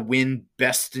going to win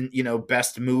best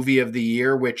movie of the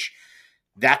year? Which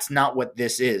that's not what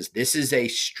this is. This is a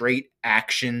straight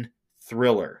action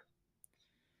thriller.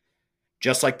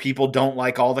 Just like people don't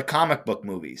like all the comic book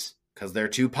movies because they're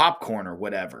too popcorn or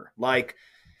whatever. Like,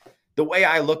 the way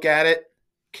I look at it,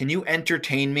 can you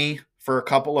entertain me for a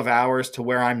couple of hours to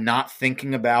where I'm not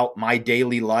thinking about my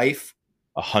daily life?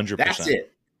 100%. That's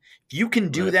it. If you can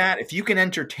do that, if you can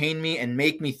entertain me and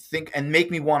make me think and make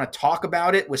me want to talk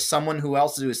about it with someone who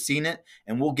else who has seen it,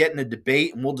 and we'll get in a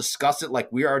debate and we'll discuss it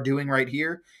like we are doing right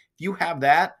here. If you have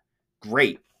that,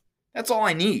 great. That's all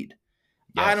I need.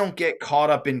 Yes. I don't get caught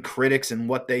up in critics and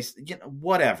what they,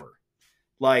 whatever.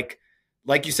 Like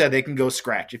you said, they can go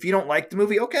scratch. If you don't like the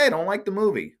movie, okay, don't like the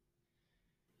movie.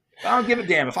 I don't give a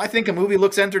damn. If I think a movie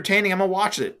looks entertaining, I'm going to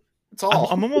watch it. That's all.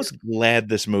 I'm almost glad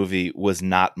this movie was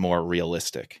not more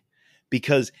realistic,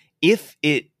 because if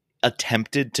it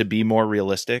attempted to be more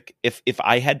realistic, if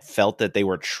I had felt that they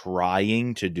were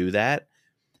trying to do that,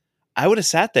 I would have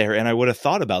sat there and I would have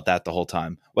thought about that the whole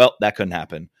time. Well, that couldn't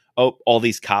happen. Oh, all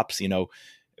these cops,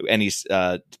 and he's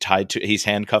he's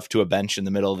handcuffed to a bench in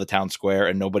the middle of the town square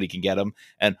and nobody can get him.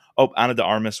 And Ana de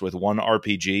Armas with one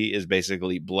RPG is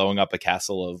basically blowing up a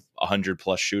castle of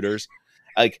 100+ shooters.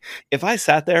 Like, if I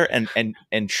sat there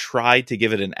and tried to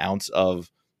give it an ounce of,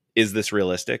 is this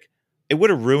realistic? It would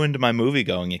have ruined my movie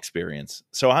going experience.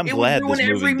 So I'm glad this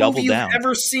movie doubled down. You've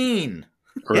ever seen.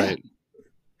 Right.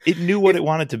 Yeah. It knew what it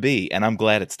wanted to be, and I'm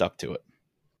glad it stuck to it.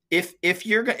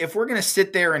 If we're gonna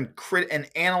sit there and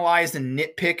analyze and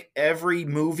nitpick every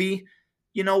movie,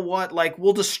 you know what? Like,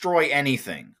 we'll destroy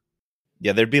anything.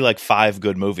 Yeah, there'd be like 5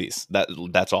 good movies.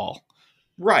 That's all.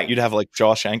 Right. You'd have like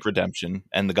Shawshank Redemption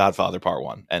and The Godfather Part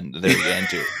 1, and and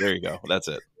 2. There you go. That's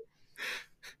it.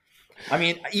 I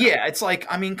mean, yeah, it's like,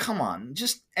 come on,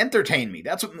 just entertain me.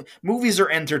 That's what movies are,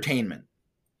 entertainment.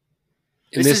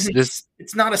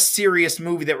 It's not a serious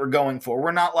movie that we're going for.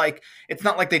 It's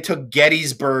not like they took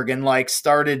Gettysburg and like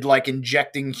started like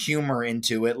injecting humor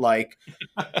into it, like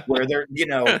where they're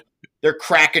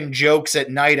cracking jokes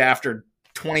at night after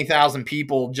 20,000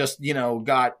 people just,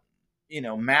 got,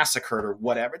 massacred or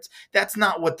whatever. That's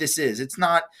not what this is. It's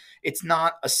an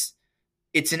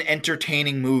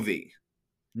entertaining movie.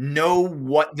 Know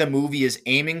what the movie is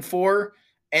aiming for,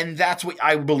 and that's what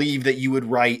I believe that you would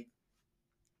write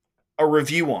a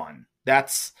review on.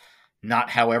 That's not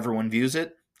how everyone views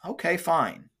it. Okay,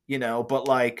 fine. But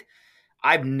like,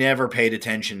 I've never paid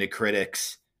attention to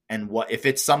critics, and if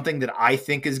it's something that I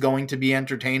think is going to be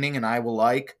entertaining and I will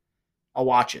like, I'll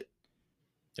watch it.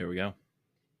 There we go.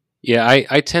 Yeah,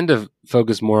 I tend to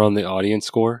focus more on the audience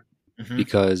score,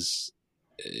 because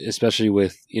especially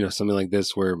with, something like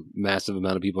this where massive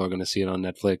amount of people are going to see it on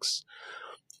Netflix,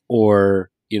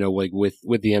 or, like with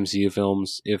the MCU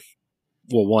films,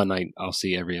 I'll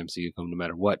see every MCU film no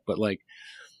matter what, but like,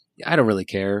 I don't really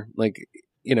care. Like,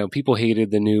 people hated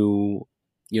the new,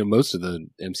 most of the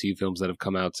MCU films that have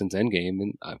come out since Endgame,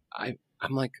 and I'm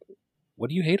like, what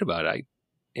do you hate about it?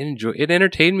 It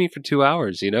entertained me for 2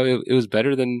 hours. It was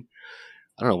better than,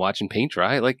 I don't know, watching paint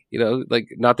dry. Like, like,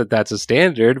 not that that's a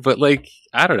standard, but like,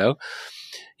 I don't know,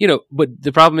 but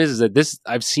the problem is that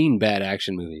I've seen bad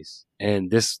action movies,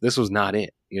 and this was not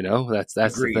it. That's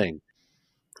Agreed. The thing.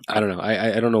 I don't know.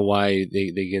 I don't know why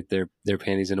they get their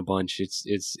panties in a bunch.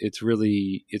 It's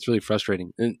really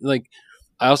frustrating. And like,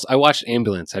 I watched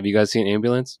Ambulance. Have you guys seen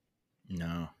Ambulance?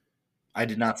 No, I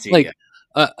did not see it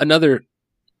yet. Another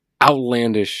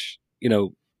outlandish,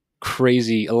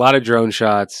 crazy, a lot of drone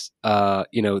shots.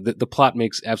 The plot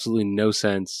makes absolutely no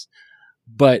sense,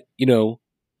 but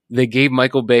they gave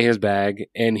Michael Bay his bag,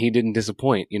 and he didn't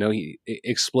disappoint.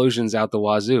 Explosions out the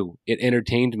wazoo. It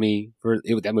entertained me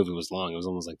that movie was long. It was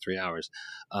almost like 3 hours.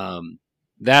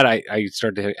 That I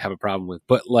started to have a problem with,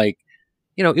 but like,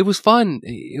 it was fun.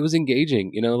 It was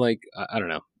engaging. I don't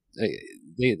know.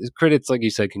 The critics, like you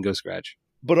said, can go scratch.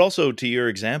 But also, to your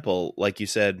example, like you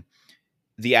said,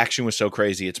 the action was so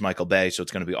crazy. It's Michael Bay, so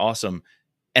it's going to be awesome.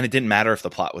 And it didn't matter if the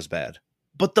plot was bad.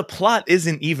 But the plot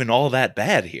isn't even all that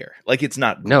bad here. Like, it's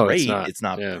not great. It's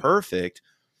not perfect.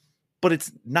 But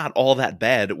it's not all that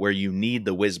bad where you need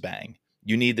the whiz bang.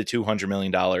 You need the $200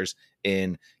 million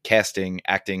in casting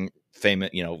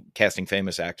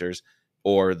famous actors,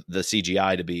 or the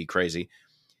CGI to be crazy.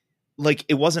 Like,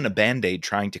 it wasn't a Band-Aid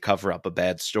trying to cover up a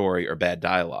bad story or bad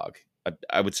dialogue.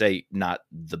 I would say not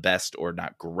the best or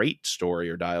not great story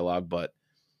or dialogue, but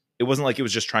it wasn't like it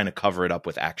was just trying to cover it up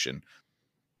with action.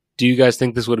 Do you guys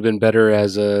think this would have been better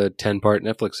as a 10-part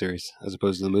Netflix series as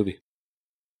opposed to the movie?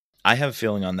 I have a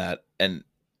feeling on that, and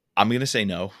I'm going to say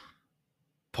no.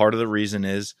 Part of the reason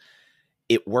is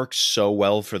it works so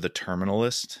well for The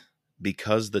Terminalist,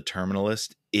 because The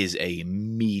Terminalist is a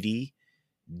meaty,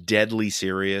 deadly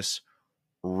serious,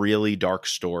 really dark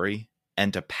story,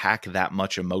 and to pack that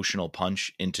much emotional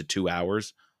punch into 2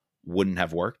 hours wouldn't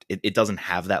have worked. It doesn't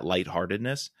have that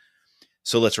lightheartedness.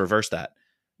 So let's reverse that.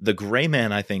 The Gray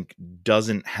Man, I think,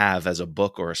 doesn't have as a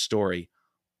book or a story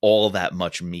all that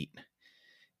much meat.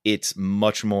 It's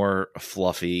much more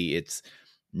fluffy. It's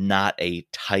not a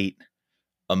tight,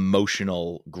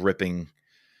 emotional, gripping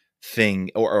thing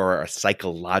or a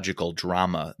psychological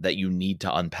drama that you need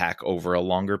to unpack over a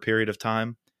longer period of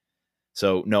time.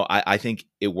 So no, I think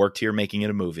it worked here making it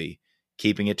a movie,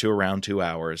 keeping it to around 2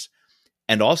 hours.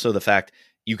 And also the fact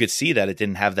you could see that it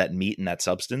didn't have that meat and that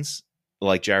substance.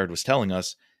 Like Jared was telling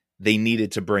us, they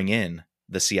needed to bring in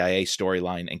the CIA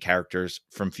storyline and characters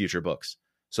from future books.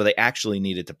 So they actually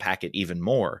needed to pack it even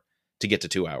more to get to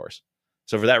 2 hours.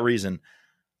 So for that reason,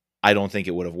 I don't think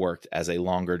it would have worked as a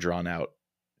longer drawn out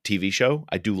TV show.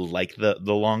 I do like the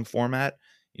long format,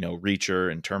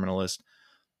 Reacher and Terminalist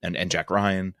and Jack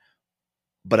Ryan,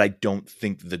 but I don't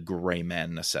think the Gray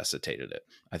Man necessitated it.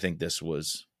 I think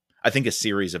a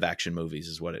series of action movies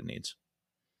is what it needs.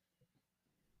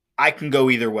 I can go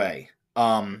either way.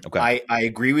 Okay. I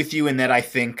agree with you in that I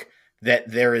think that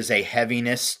there is a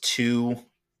heaviness to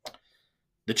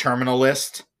the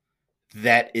Terminalist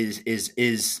that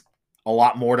is a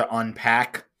lot more to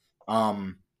unpack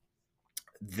than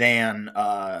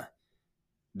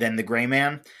the Gray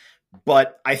Man.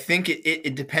 But I think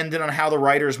it depended on how the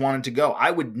writers wanted to go.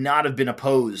 I would not have been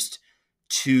opposed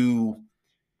to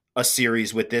a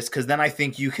series with this, because then I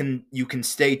think you can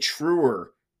stay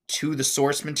truer to the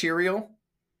source material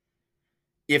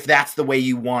if that's the way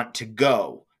you want to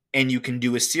go. And you can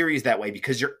do a series that way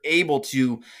because you're able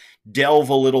to delve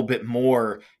a little bit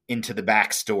more into the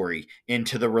backstory,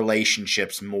 into the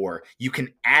relationships more. You can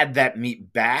add that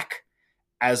meat back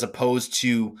as opposed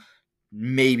to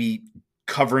maybe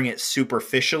covering it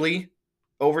superficially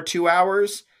over 2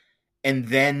 hours. And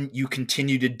then you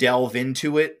continue to delve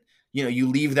into it. You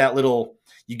leave that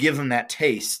you give them that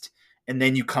taste, and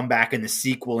then you come back in the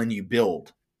sequel and you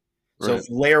build. Right. So if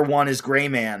layer 1 is Gray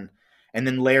Man and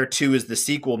then layer 2 is the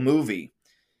sequel movie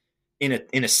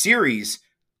in a series,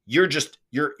 you're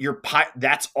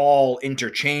that's all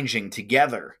interchanging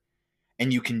together,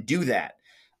 and you can do that.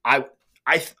 I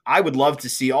would love to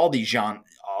see all these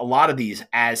a lot of these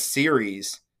as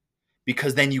series,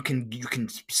 because then you can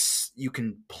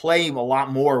play a lot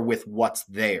more with what's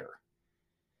there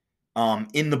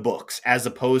in the books, as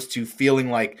opposed to feeling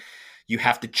like you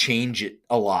have to change it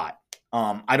a lot.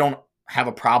 I don't have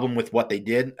a problem with what they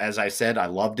did. As I said, I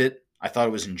loved it. I thought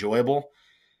it was enjoyable.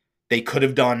 They could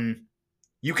have done.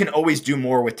 You can always do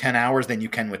more with 10 hours than you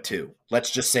can with 2. Let's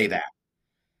just say that.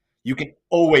 You can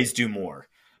always do more.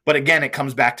 But again, it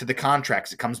comes back to the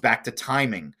contracts. It comes back to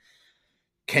timing.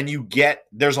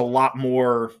 There's a lot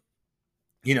more,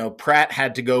 Pratt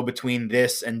had to go between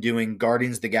this and doing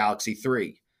Guardians of the Galaxy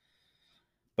 3.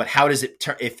 But how does it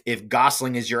turn, if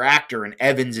Gosling is your actor and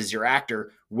Evans is your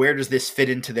actor, where does this fit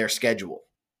into their schedule?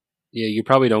 Yeah, you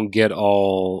probably don't get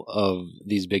all of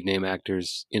these big name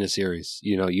actors in a series.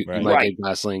 You might get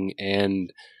Gosling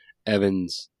and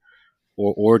Evans,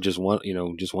 or just one,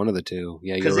 just one of the two.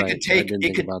 Yeah, you're right.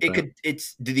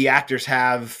 Do the actors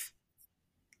have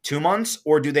 2 months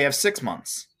or do they have 6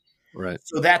 months? Right.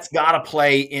 So that's got to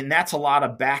play in. That's a lot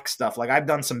of back stuff. Like, I've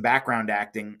done some background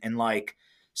acting, and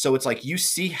so it's like you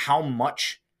see how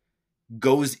much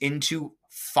goes into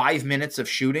 5 minutes of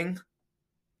shooting.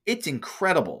 It's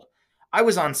incredible. I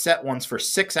was on set once for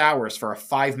 6 hours for a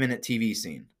 5-minute TV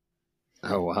scene.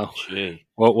 Oh, wow. Gee.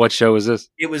 What show was this?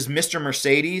 It was Mr.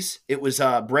 Mercedes. It was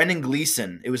Brendan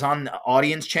Gleeson. It was on the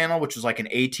Audience channel, which was like an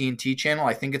AT&T channel.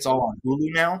 I think it's all on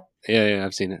Hulu now. Yeah,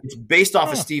 I've seen it. It's based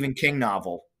off a Stephen King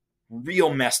novel.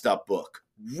 Real messed up book.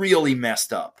 Really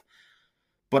messed up.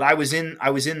 But I was in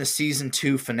the season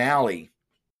 2 finale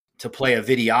to play a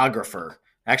videographer.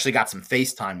 I actually got some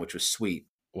FaceTime, which was sweet.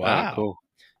 Wow. Cool.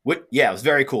 Yeah, it was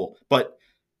very cool. But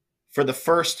for the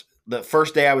first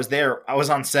day I was there, I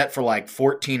was on set for like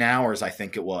 14 hours, I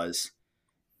think it was.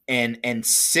 And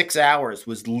 6 hours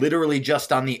was literally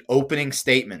just on the opening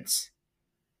statements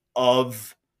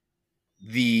of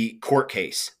the court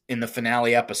case in the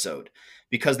finale episode,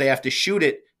 because they have to shoot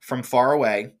it from far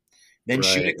away, then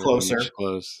shoot it closer,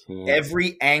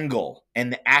 every angle,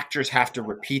 and the actors have to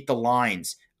repeat the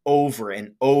lines over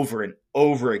and over and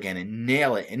over again and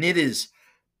nail it. And it is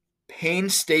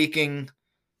painstaking,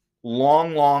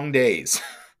 long days.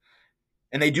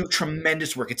 And they do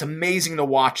tremendous work. It's amazing to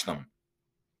watch them.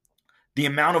 The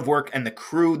amount of work and the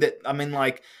crew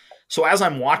so as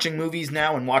I'm watching movies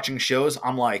now and watching shows,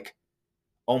 I'm like,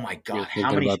 oh my God,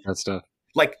 how many about that stuff?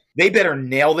 Like, they better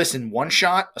nail this in one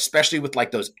shot, especially with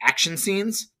like those action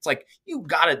scenes. It's like, you've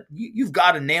got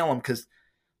to nail them, because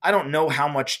I don't know how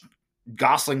much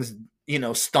Gosling's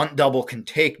stunt double can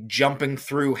take jumping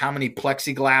through how many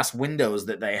plexiglass windows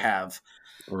that they have.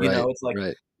 Right. It's like,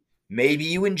 right. maybe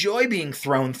you enjoy being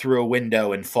thrown through a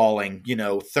window and falling,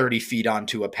 30 feet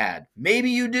onto a pad.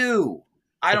 Maybe you do.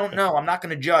 I don't know. I'm not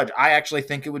going to judge. I actually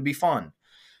think it would be fun.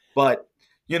 But,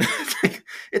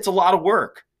 it's a lot of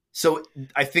work. So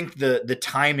I think the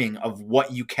timing of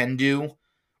what you can do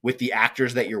with the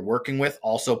actors that you're working with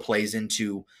also plays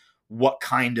into what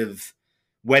kind of,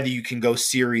 whether you can go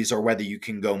series or whether you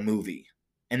can go movie.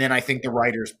 And then I think the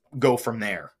writers go from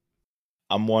there.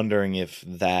 I'm wondering if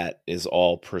that is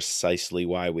all precisely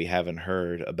why we haven't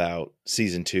heard about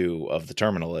season 2 of The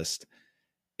Terminal List,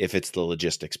 if it's the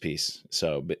logistics piece.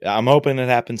 So I'm hoping it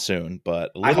happens soon,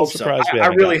 but a I little hope so. surprised we I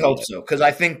haven't really gotten it hope yet. so, because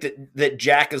I think that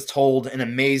Jack has told an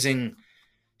amazing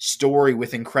story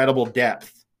with incredible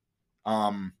depth,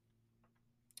 and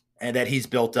that he's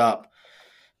built up.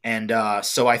 And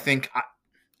so I think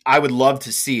I would love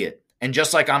to see it. And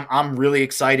just like I'm really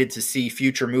excited to see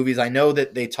future movies. I know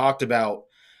that they talked about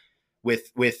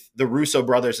with the Russo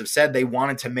brothers have said they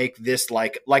wanted to make this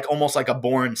like almost like a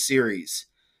Bourne series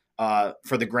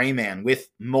for the Gray Man with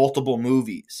multiple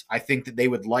movies. I think that they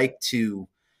would like to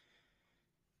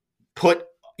put,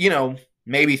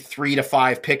 maybe 3 to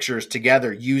 5 pictures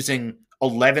together using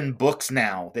 11 books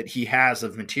now that he has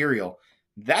of material.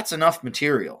 That's enough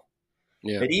material.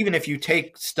 Yeah. That even if you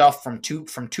take stuff from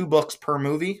two books per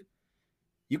movie,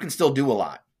 you can still do a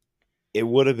lot. It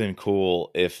would have been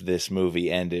cool if this movie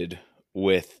ended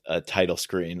with a title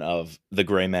screen of "The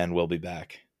Gray Man Will Be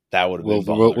Back." That would have been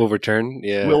baller. We'll return.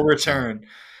 Yeah. Will return.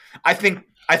 I think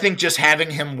just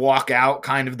having him walk out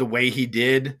kind of the way he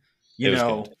did, It was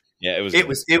good. Yeah, it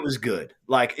was. It was good.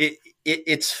 Like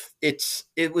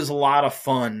it was a lot of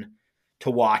fun to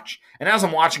watch. And as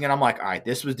I'm watching it, I'm like, all right,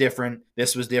 this was different.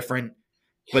 This was different.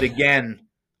 But again,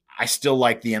 I still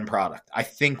like the end product. I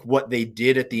think what they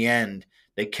did at the end,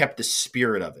 they kept the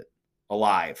spirit of it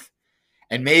alive.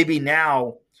 And maybe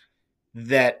now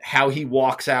that how he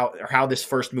walks out or how this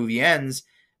first movie ends,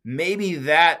 maybe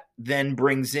that then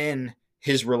brings in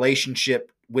his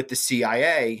relationship with the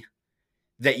CIA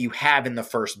that you have in the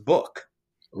first book.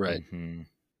 Right. Mm-hmm.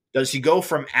 Does he go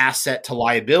from asset to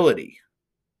liability?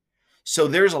 So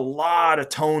there's a lot of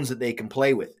tones that they can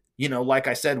play with. Like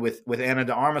I said, with Ana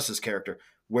de Armas's character,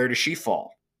 where does she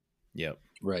fall? Yep.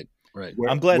 Right.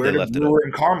 I'm glad where they left it up. Brewer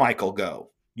and Carmichael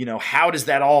go? How does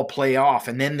that all play off?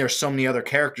 And then there's so many other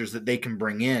characters that they can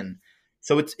bring in.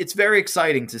 So it's very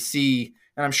exciting to see,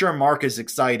 and I'm sure Mark is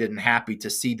excited and happy to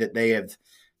see that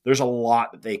there's a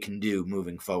lot that they can do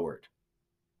moving forward.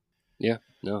 Yeah,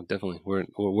 no, definitely.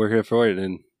 We're here for it,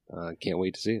 and can't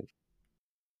wait to see it.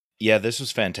 Yeah, this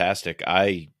was fantastic.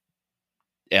 I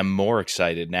am more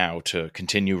excited now to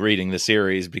continue reading the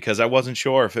series because I wasn't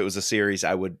sure if it was a series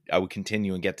I would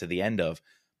continue and get to the end of.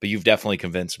 But you've definitely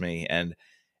convinced me, and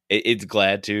it's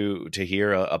glad to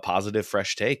hear a positive,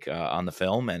 fresh take on the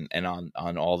film and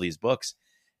on all these books.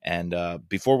 And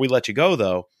before we let you go,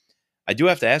 though, I do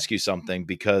have to ask you something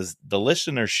because the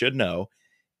listeners should know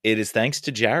it is thanks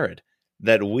to Jared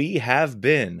that we have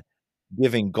been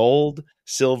giving gold,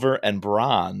 silver, and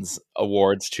bronze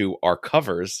awards to our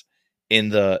covers in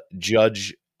the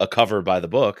Judge a Cover by the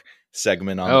Book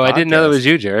segment on the podcast. I didn't know that was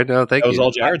you, Jared. No, thank you. That was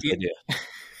all Jared's idea.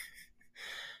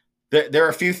 There are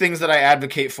a few things that I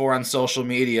advocate for on social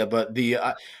media, but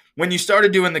when you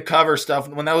started doing the cover stuff,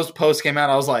 when those posts came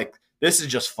out, I was like, this is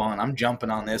just fun. I'm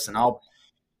jumping on this, and I'll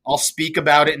speak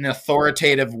about it in an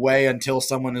authoritative way until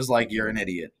someone is like, you're an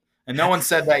idiot. And no one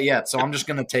said that yet, so I'm just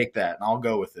going to take that, and I'll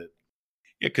go with it.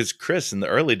 Yeah, because Chris, in the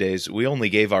early days, we only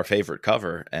gave our favorite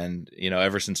cover. And,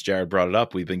 ever since Jared brought it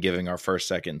up, we've been giving our first,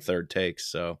 second, third takes.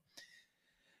 So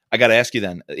I got to ask you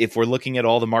then, if we're looking at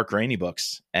all the Mark Rainey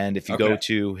books, and if you go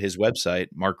to his website,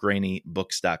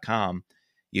 markraineybooks.com,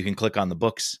 you can click on the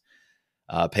books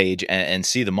page and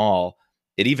see them all.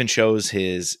 It even shows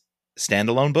his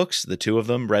standalone books, the 2 of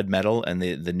them, Red Metal and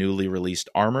the newly released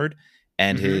Armored,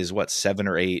 and his, 7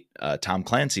 or 8 Tom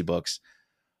Clancy books.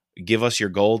 Give us your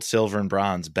gold, silver, and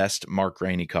bronze best Mark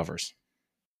Rainey covers.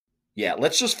 Yeah,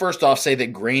 let's just first off say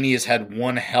that Rainey has had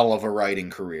one hell of a writing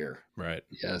career. Right.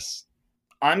 Yes.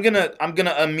 I'm gonna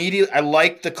immediately. I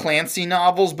like the Clancy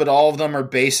novels, but all of them are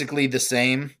basically the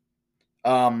same.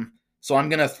 So I'm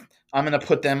gonna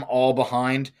put them all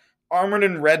behind Armored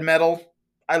and Red Metal.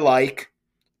 I like,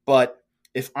 but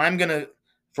if we're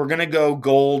gonna go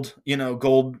gold,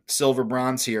 gold, silver,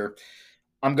 bronze here,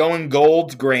 I'm going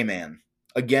gold, Gray Man.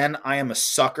 Again, I am a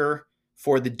sucker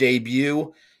for the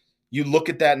debut. You look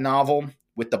at that novel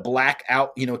with the black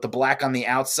with the black on the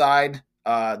outside,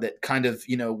 that kind of,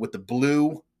 with the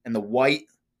blue and the white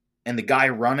and the guy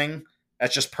running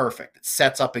That's just perfect. It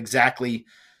sets up exactly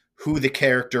who the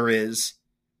character is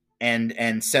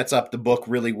and sets up the book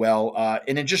really well.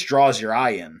 And it just draws your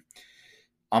eye in.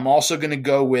 I'm also going to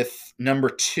go with number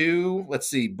 2. Let's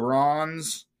see,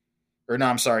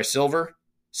 silver.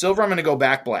 Silver, I'm going to go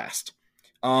Backblast.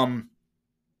 One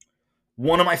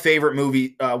of my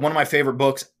favorite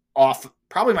books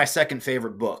probably my second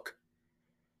favorite book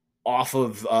off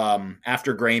of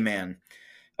after Gray Man.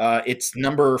 It's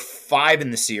number 5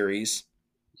 in the series.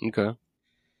 Okay.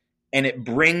 And it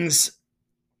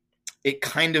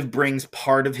kind of brings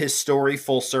part of his story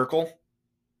full circle.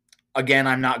 Again,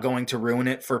 I'm not going to ruin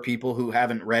it for people who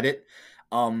haven't read it.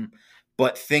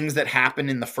 But things that happen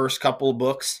in the first couple of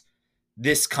books,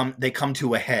 they come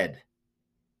to a head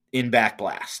in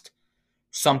Backblast.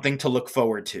 Something to look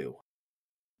forward to.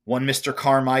 One Mr.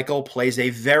 Carmichael plays a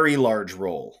very large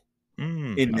role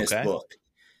in this book.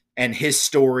 And his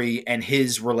story and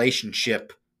his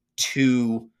relationship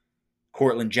to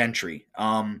Cortland Gentry.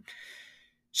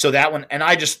 So that one, and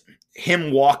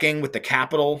him walking with the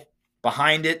Capitol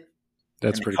behind it.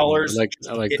 That's pretty colors. Cool.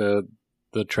 I like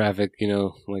the traffic,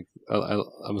 like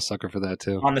I'm a sucker for that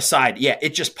too. On the side. Yeah,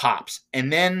 it just pops.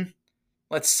 And then,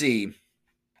 let's see.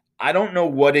 I don't know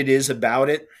what it is about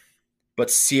it,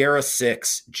 but Sierra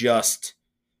 6 just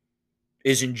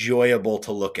is enjoyable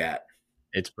to look at.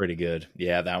 It's pretty good.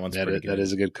 Yeah, that one's pretty good. That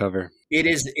is a good cover. It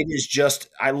is just,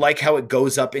 I like how it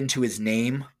goes up into his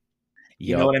name.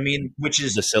 You know what I mean? Which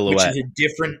is the silhouette. Which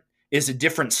is a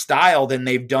different style than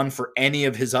they've done for any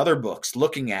of his other books,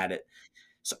 looking at it.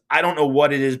 So I don't know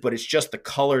what it is, but it's just the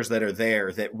colors that are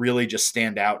there that really just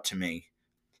stand out to me.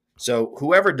 So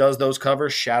whoever does those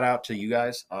covers, shout out to you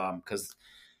guys, because,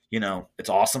 it's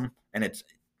awesome, and it's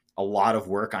a lot of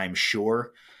work, I'm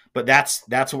sure. But that's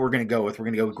what we're going to go with. We're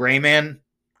going to go with Gray Man,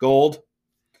 gold.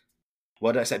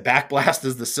 What did I say? Backblast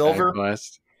is the silver.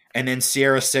 Backblast. And then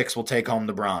Sierra 6 will take home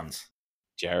the bronze.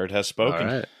 Jared has spoken.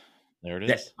 All right. There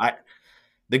it is.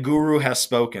 The guru has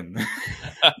spoken.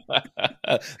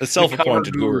 The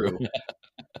self-appointed guru.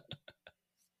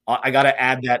 I got to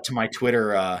add that to my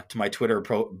Twitter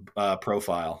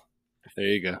profile. There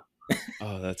you go.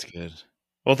 Oh, that's good.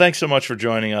 Well, thanks so much for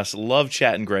joining us. Love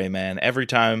chatting Gray Man. Every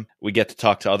time we get to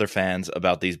talk to other fans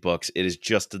about these books, it is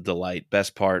just a delight.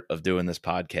 Best part of doing this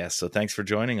podcast. So thanks for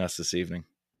joining us this evening.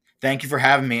 Thank you for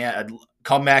having me.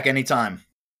 Come back anytime.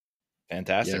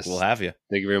 Fantastic. Yes. We'll have you.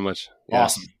 Thank you very much.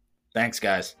 Awesome. Yes. Thanks,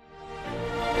 guys.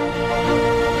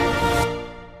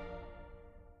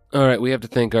 All right. We have to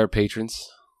thank our patrons,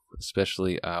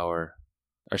 especially our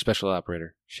special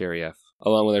operator, Sherry F.,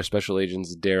 along with our special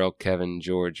agents, Daryl, Kevin,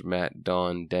 George, Matt,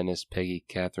 Dawn, Dennis, Peggy,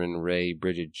 Catherine, Ray,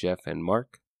 Bridget, Jeff, and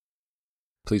Mark.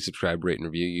 Please subscribe, rate, and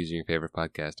review using your favorite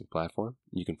podcasting platform.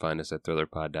 You can find us at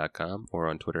thrillerpod.com or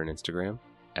on Twitter and Instagram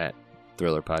at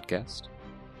thrillerpodcast.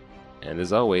 And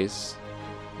as always,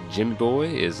 Jimmy Boy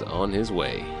is on his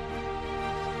way.